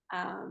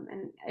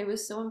 And it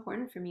was so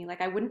important for me.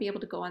 Like I wouldn't be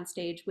able to go on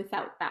stage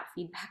without that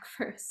feedback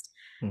first.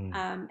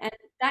 Mm, And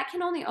that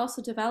can only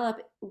also develop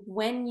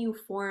when you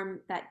form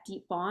that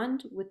deep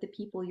bond with the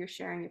people you're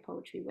sharing your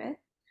poetry with,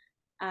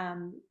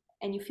 um,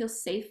 and you feel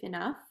safe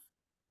enough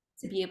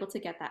to be able to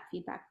get that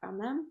feedback from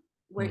them,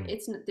 where mm,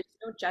 there's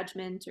no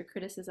judgment or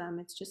criticism.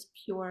 It's just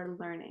pure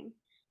learning.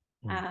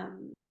 mm.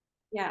 Um,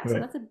 yeah, so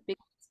Right. that's a big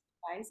piece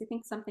of advice. I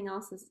think something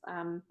else is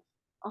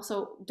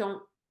also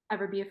don't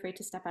ever be afraid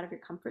to step out of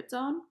your comfort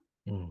zone.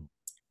 Mm,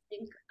 I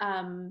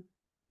think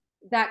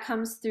that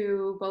comes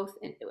through both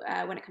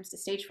when it comes to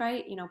stage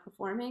fright,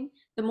 performing.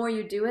 The more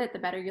you do it, the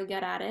better you'll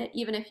get at it.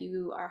 Even if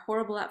you are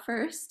horrible at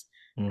first,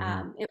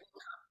 mhm, it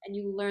will come and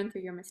you learn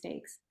through your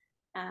mistakes.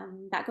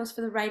 That goes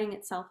for the writing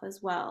itself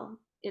as well.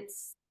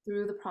 It's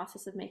through the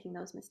process of making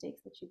those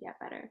mistakes that you get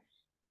better.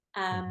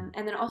 mhm,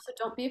 And then also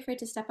don't be afraid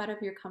to step out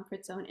of your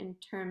comfort zone in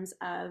terms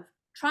of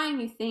trying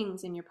new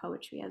things in your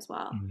poetry as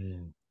well.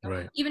 mhm. So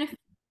Right. even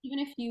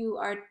if you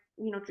are,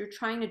 you're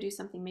trying to do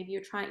something, maybe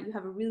you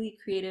have a really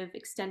creative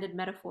extended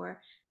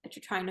metaphor that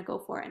you're trying to go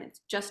for and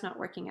it's just not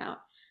working out.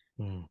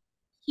 Mm,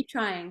 Keep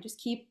trying, just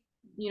keep,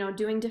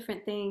 doing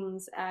different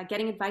things,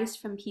 getting advice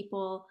from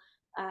people,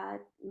 uh,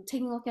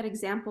 taking a look at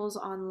examples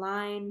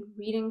online,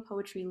 reading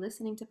poetry,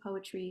 listening to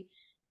poetry,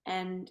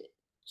 and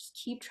just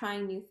keep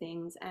trying new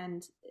things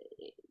and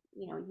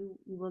you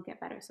will get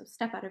better. So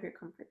step out of your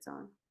comfort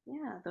zone.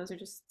 Yeah, those are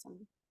just some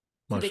two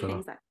big mashallah.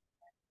 things that.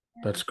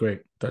 That's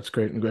great. That's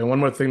great. And one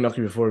more thing,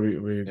 Naki, before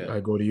Yeah. I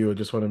go to you, I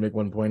just want to make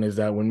one point is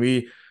that when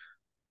we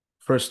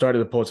first started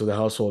the Poets of the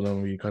Household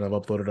and we kind of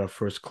uploaded our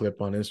first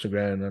clip on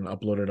Instagram and then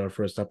uploaded our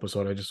first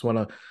episode, I just want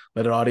to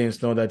let our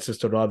audience know that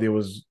Sister Radia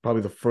was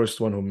probably the first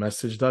one who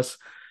messaged us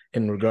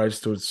in regards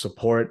to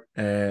support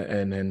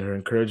and her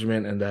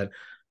encouragement, and that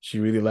she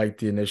really liked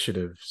the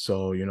initiative.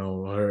 So,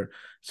 her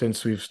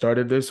since we've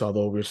started this,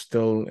 although we're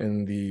still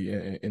in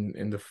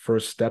the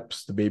first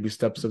steps, the baby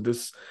steps of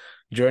this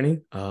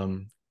journey,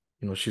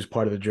 she's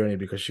part of the journey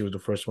because she was the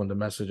first one to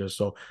message us.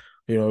 So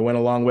it went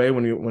a long way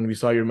when we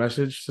saw your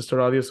message, Sister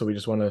Radia. So we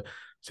just want to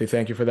say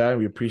thank you for that.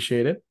 We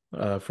appreciate it,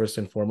 first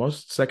and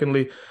foremost.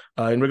 Secondly,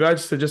 in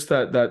regards to just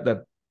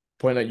that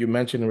point that you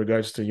mentioned in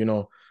regards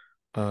to,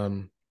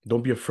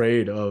 don't be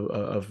afraid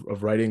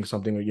of writing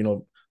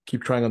something,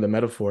 keep trying on the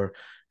metaphor.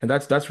 And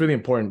that's really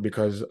important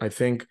because I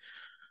think,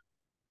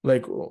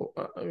 like,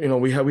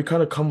 we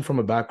kind of come from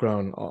a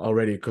background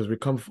already, because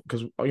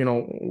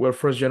we're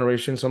first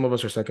generation, some of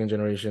us are second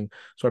generation,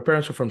 so our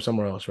parents are from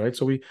somewhere else, right?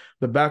 So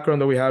the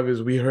background that we have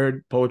is we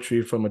heard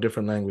poetry from a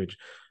different language,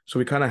 so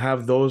we kind of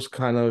have those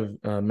kind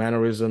of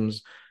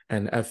mannerisms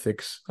and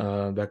ethics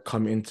that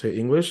come into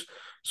English.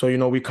 So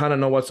we kind of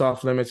know what's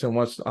off limits and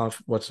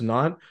what's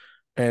not,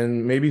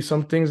 and maybe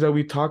some things that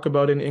we talk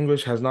about in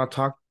English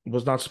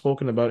was not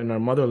spoken about in our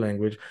mother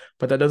language,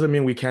 but that doesn't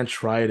mean we can't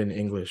try it in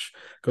English,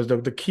 because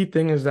the key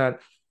thing is that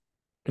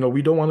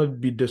we don't want to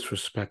be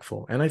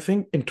disrespectful. And I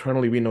think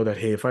internally we know that,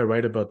 hey, if I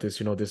write about this,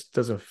 this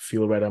doesn't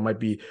feel right, I might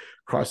be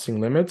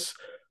crossing limits.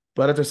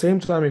 But at the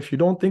same time, if you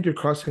don't think you're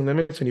crossing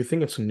limits and you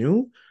think it's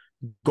new,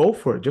 go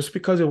for it. Just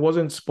because it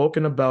wasn't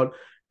spoken about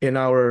in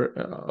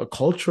our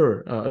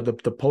culture,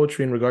 the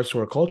poetry in regards to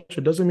our culture,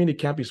 doesn't mean it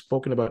can't be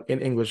spoken about in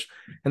English.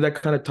 And that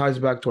kind of ties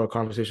back to our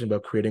conversation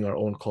about creating our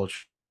own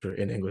culture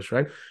in English,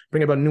 right?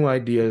 Bring about new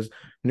ideas,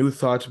 new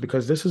thoughts,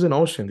 because this is an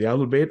ocean. The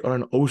Ahlul Bayt are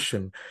an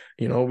ocean.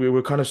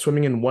 We're kind of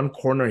swimming in one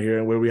corner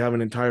here where we have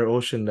an entire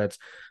ocean that's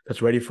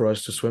ready for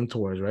us to swim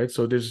towards, right?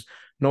 So there's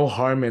no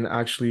harm in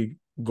actually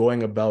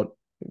going about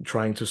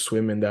trying to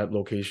swim in that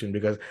location,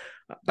 because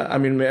I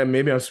mean,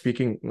 maybe I'm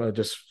speaking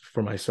just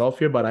for myself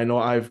here, but I know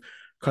I've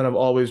kind of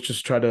always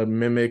just tried to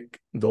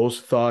mimic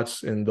those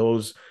thoughts and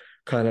those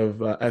kind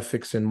of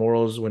ethics and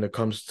morals when it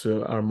comes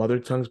to our mother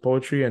tongue's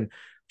poetry, and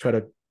try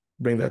to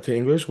bring that to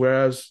English.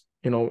 Whereas,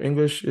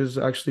 English is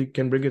actually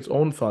can bring its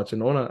own thoughts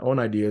and own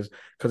ideas,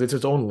 because it's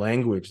its own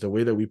language. The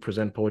way that we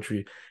present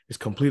poetry is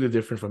completely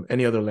different from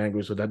any other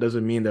language. So that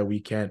doesn't mean that we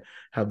can't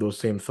have those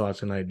same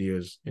thoughts and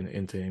ideas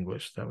into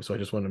English. So I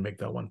just want to make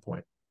that one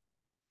point.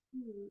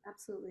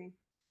 Absolutely.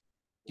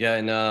 Yeah,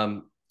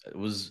 and it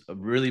was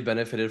really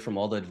benefited from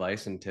all the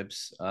advice and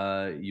tips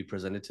you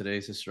presented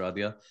today, Sister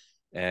Radia.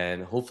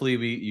 And hopefully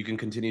you can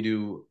continue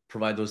to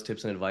provide those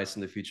tips and advice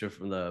in the future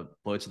from the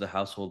Poets of the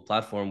Household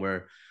platform,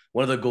 where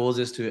one of the goals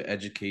is to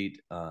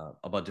educate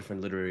about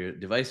different literary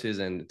devices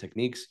and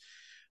techniques.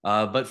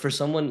 But for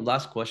someone,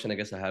 last question I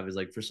guess I have is,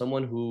 like, for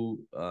someone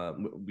who,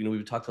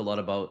 we've talked a lot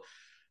about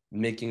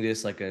making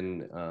this like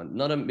an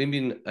not a maybe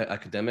an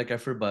academic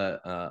effort,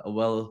 but a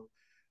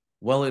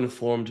well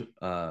informed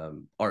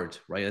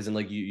art, right? As in,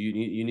 like,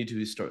 you need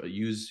to start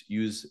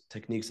use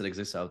techniques that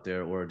exist out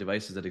there or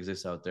devices that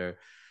exist out there.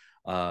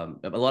 A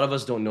lot of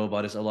us don't know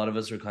about this. A lot of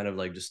us are kind of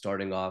like just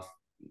starting off,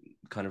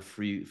 kind of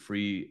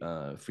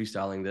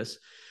freestyling this.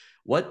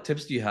 What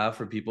tips do you have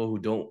for people who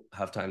don't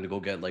have time to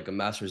go get like a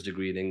master's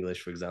degree in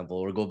English, for example,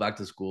 or go back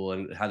to school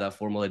and have that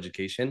formal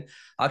education?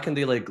 How can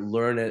they like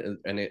learn it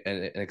and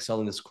excel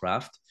in this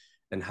craft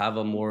and have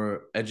a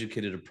more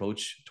educated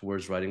approach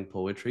towards writing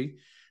poetry?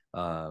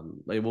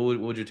 Like, what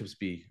would your tips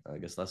be? I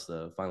guess that's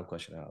the final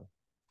question I have.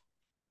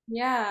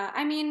 Yeah,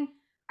 I mean,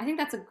 I think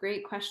that's a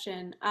great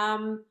question.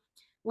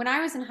 When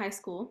I was in high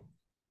school,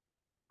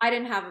 I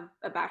didn't have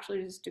a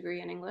bachelor's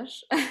degree in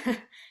English. I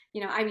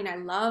mean, I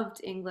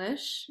loved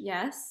English.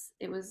 Yes,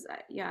 it was,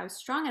 yeah, I was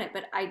strong at it,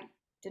 but I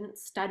didn't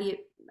study it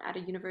at a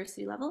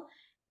university level.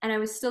 And I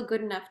was still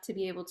good enough to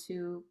be able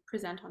to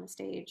present on a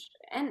stage,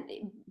 and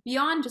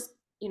beyond just,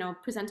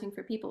 presenting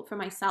for people, for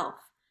myself,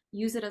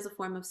 use it as a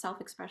form of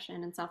self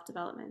expression and self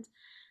development.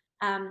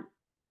 Um,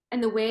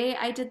 and the way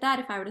I did that,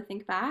 if I were to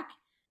think back,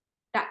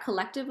 that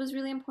collective was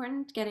really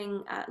important,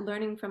 getting,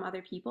 learning from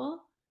other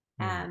people.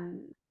 Mm.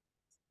 Um,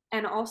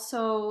 and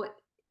also,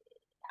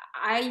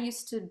 I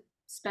used to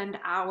spend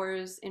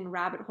hours in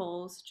rabbit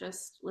holes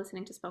just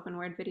listening to spoken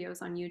word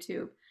videos on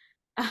YouTube,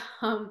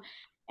 um,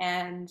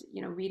 and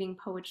reading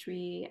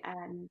poetry.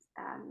 And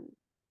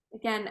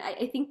again,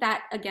 I think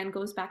that again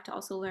goes back to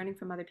also learning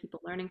from other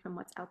people, learning from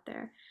what's out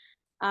there.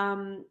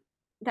 Um,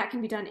 that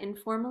can be done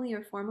informally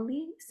or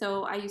formally.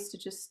 So I used to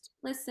just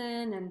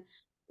listen and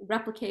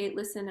replicate,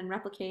 listen and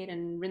replicate,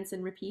 and rinse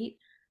and repeat.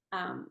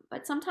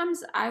 But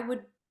sometimes I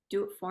would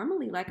do it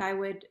formally, like I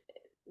would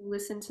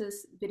listen to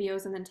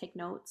videos and then take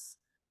notes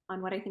on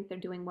what I think they're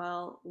doing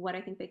well, what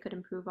I think they could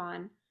improve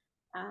on.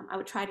 I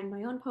would try it in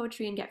my own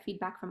poetry and get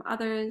feedback from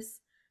others.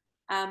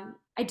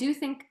 I do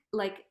think,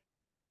 like,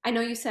 I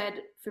know you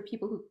said for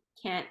people who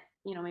can't,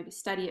 maybe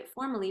study it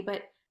formally,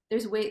 but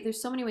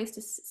there's so many ways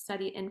to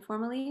study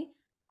informally,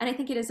 and I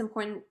think it is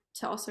important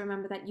to also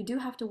remember that you do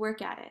have to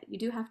work at it. You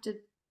do have to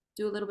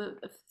do a little bit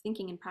of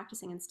thinking and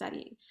practicing and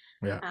studying.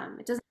 Yeah.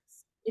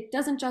 It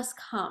doesn't just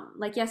come.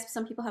 Like, yes,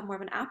 some people have more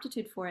of an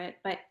aptitude for it,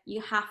 but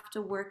you have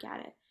to work at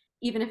it,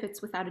 even if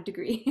it's without a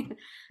degree.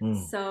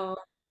 Mm. So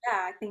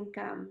yeah, I think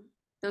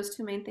those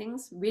two main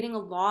things: reading a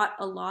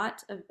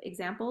lot of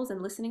examples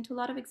and listening to a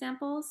lot of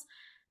examples,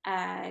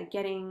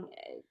 getting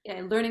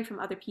learning from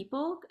other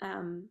people,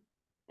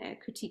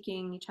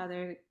 critiquing each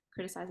other,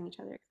 criticizing each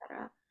other,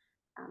 etc.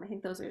 I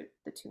think those are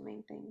the two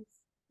main things.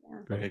 Yeah.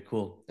 Great. Okay,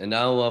 cool. And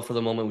now for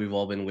the moment we've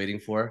all been waiting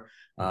for,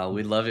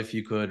 we'd love if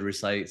you could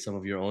recite some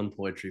of your own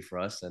poetry for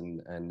us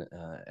and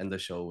end the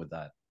show with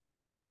that.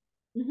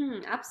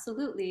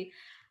 Absolutely.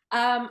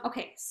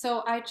 Okay,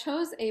 so I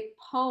chose a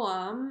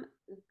poem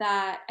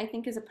that I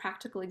think is a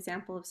practical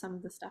example of some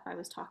of the stuff I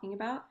was talking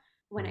about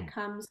when it Mm.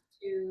 comes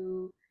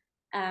to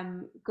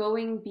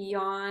going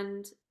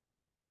beyond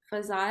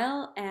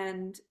Fazile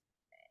and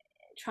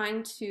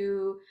trying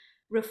to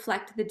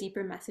reflect the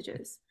deeper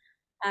messages.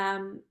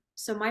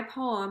 So my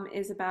poem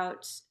is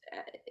about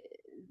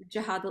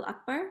Jihad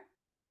al-Akbar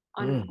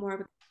on Mm. more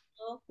of a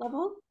personal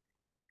level.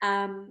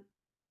 Um,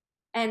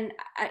 and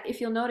if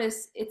you'll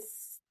notice,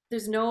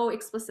 there's no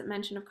explicit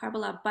mention of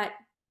Karbala, but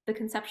the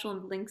conceptual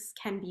links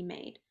can be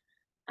made.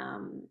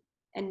 Um,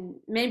 and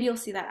maybe you'll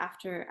see that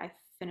after I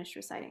finish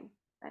reciting.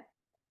 But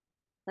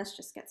let's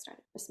just get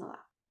started. Bismillah.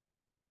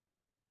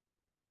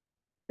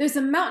 There's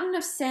a mountain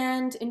of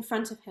sand in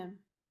front of him.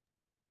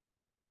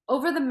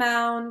 Over the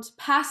mound,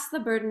 past the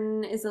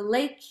burden, is a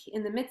lake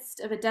in the midst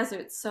of a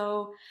desert.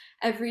 So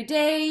every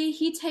day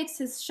he takes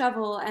his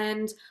shovel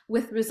and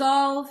with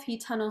resolve he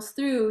tunnels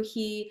through.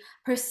 He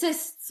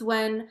persists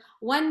when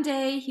one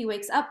day he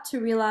wakes up to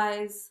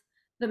realize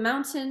the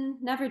mountain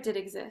never did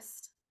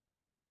exist.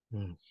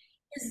 Mm.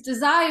 His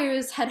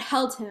desires had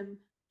held him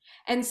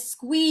and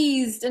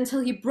squeezed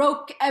until he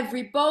broke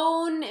every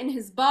bone in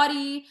his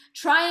body,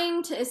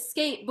 trying to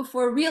escape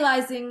before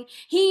realizing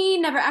he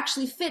never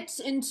actually fit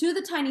into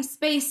the tiny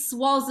space.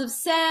 Walls of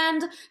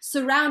sand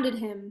surrounded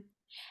him,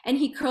 and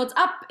he curled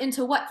up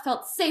into what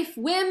felt safe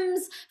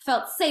whims,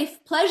 felt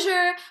safe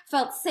pleasure,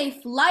 felt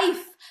safe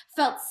life,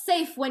 felt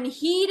safe when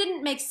he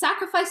didn't make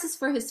sacrifices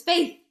for his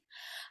faith.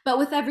 But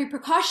with every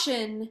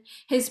precaution,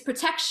 his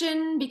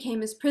protection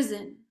became his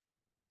prison,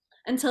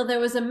 until there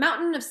was a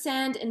mountain of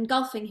sand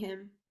engulfing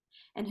him,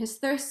 and his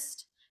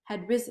thirst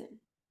had risen.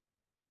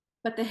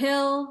 But the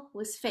hill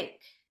was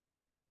fake,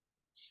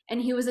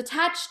 and he was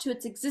attached to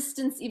its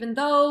existence even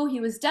though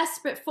he was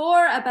desperate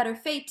for a better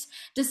fate,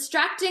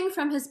 distracting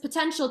from his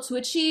potential to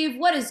achieve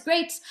what is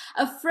great,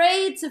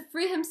 afraid to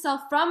free himself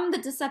from the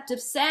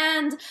deceptive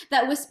sand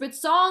that whispered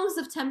songs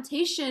of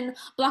temptation,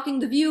 blocking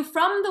the view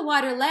from the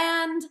wider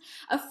land,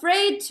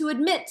 afraid to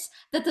admit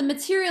that the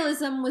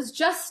materialism was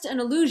just an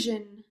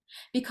illusion,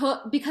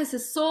 because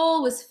his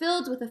soul was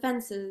filled with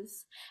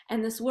offenses,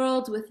 and this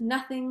world with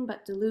nothing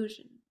but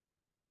delusion.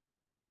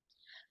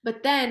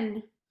 But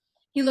then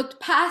he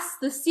looked past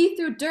the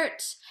see-through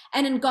dirt,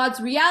 and in God's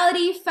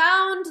reality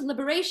found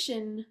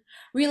liberation,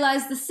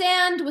 realized the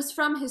sand was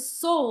from his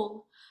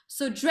soul,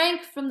 so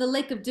drank from the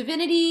lake of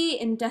divinity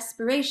in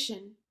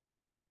desperation.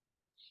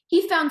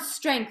 He found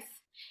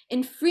strength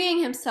in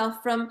freeing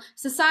himself from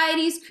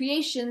society's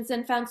creations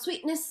and found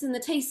sweetness in the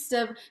taste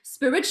of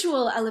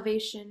spiritual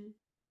elevation.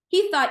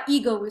 He thought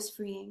ego was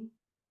freeing,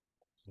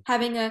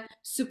 having a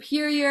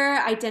superior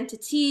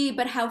identity,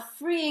 but how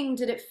freeing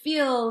did it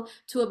feel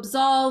to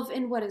absolve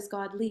in what is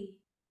godly?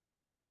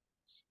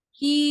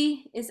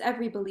 He is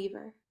every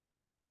believer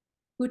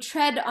who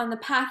tread on the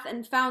path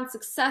and found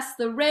success,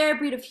 the rare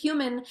breed of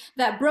human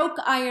that broke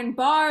iron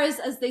bars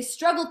as they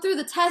struggled through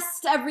the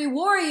test, every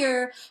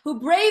warrior who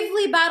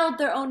bravely battled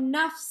their own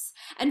nafs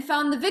and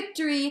found the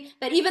victory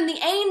that even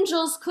the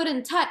angels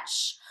couldn't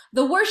touch,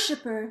 the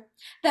worshipper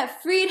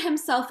that freed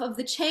himself of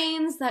the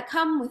chains that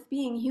come with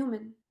being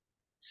human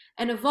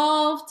and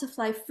evolved to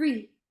fly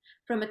free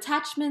from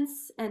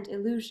attachments and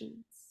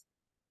illusions.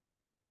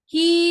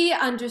 He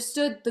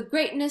understood the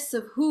greatness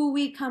of who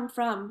we come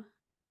from,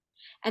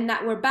 and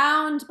that we're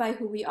bound by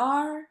who we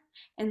are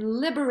and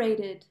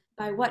liberated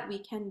by what we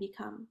can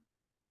become.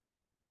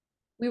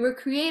 We were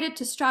created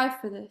to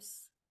strive for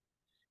this.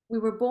 We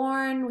were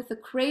born with a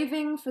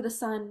craving for the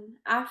sun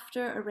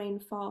after a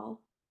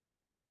rainfall.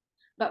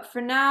 But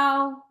for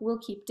now, we'll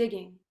keep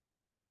digging.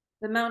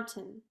 The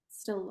mountain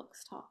still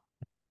looks tall.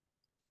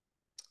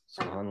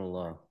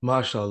 Subhanallah.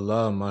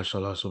 MashaAllah,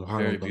 MashaAllah,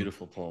 Very subhanAllah.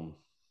 beautiful poem.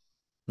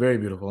 Very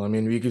beautiful. I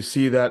mean, we could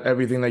see that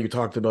everything that you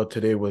talked about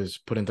today was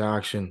put into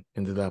action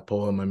into that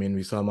poem. I mean,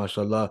 we saw,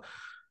 MashaAllah,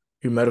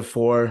 your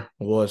metaphor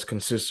was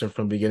consistent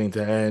from beginning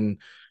to end.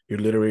 Your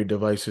literary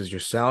devices, your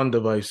sound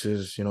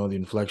devices, you know, the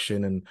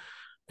inflection and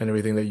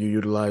everything that you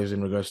utilize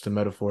in regards to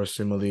metaphor,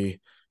 simile,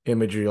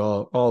 imagery,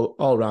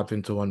 all wrapped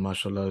into one,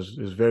 MashaAllah,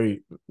 is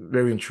very,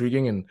 very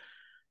intriguing. And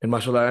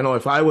mashallah, I know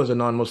if I was a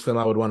non-Muslim,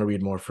 I would want to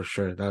read more for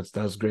sure.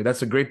 That's great.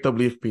 That's a great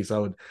tabligh piece. I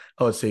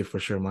would say for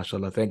sure,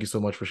 mashallah. Thank you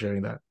so much for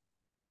sharing that.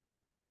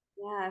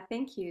 Yeah,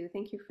 thank you.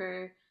 Thank you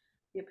for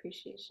the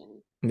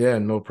appreciation. Yeah,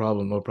 no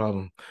problem, no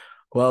problem.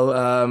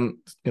 Well,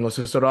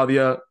 Sister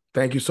Radia,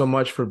 thank you so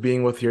much for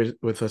being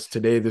with us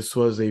today. This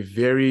was a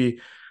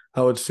very,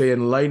 I would say,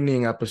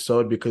 enlightening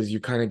episode because you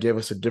kind of gave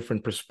us a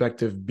different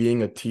perspective,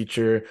 being a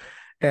teacher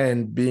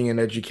and being an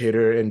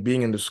educator and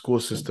being in the school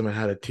system and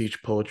how to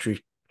teach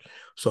poetry.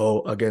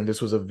 So again,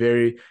 this was a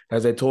very,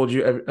 as I told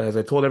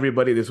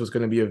everybody, this was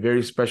going to be a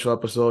very special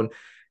episode,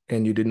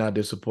 and you did not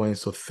disappoint.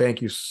 So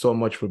thank you so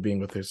much for being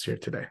with us here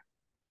today.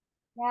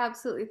 Yeah,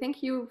 absolutely.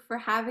 Thank you for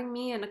having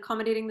me and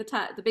accommodating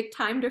the big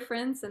time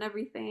difference and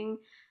everything.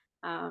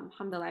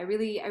 Alhamdulillah, I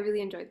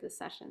really enjoyed this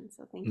session.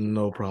 So thank you.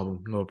 No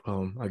problem. No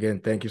problem.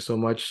 Again, thank you so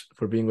much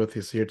for being with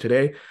us here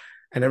today.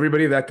 And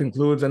everybody, that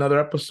concludes another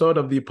episode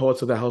of the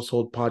Poets of the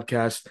Household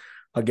podcast.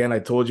 Again, I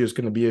told you it's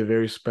going to be a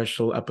very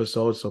special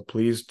episode, so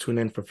please tune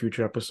in for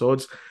future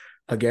episodes.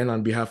 Again,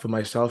 on behalf of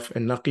myself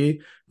and Naqi,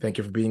 thank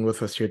you for being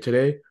with us here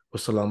today.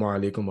 Wassalamu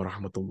alaikum wa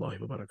rahmatullahi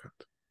wa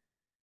barakatuh.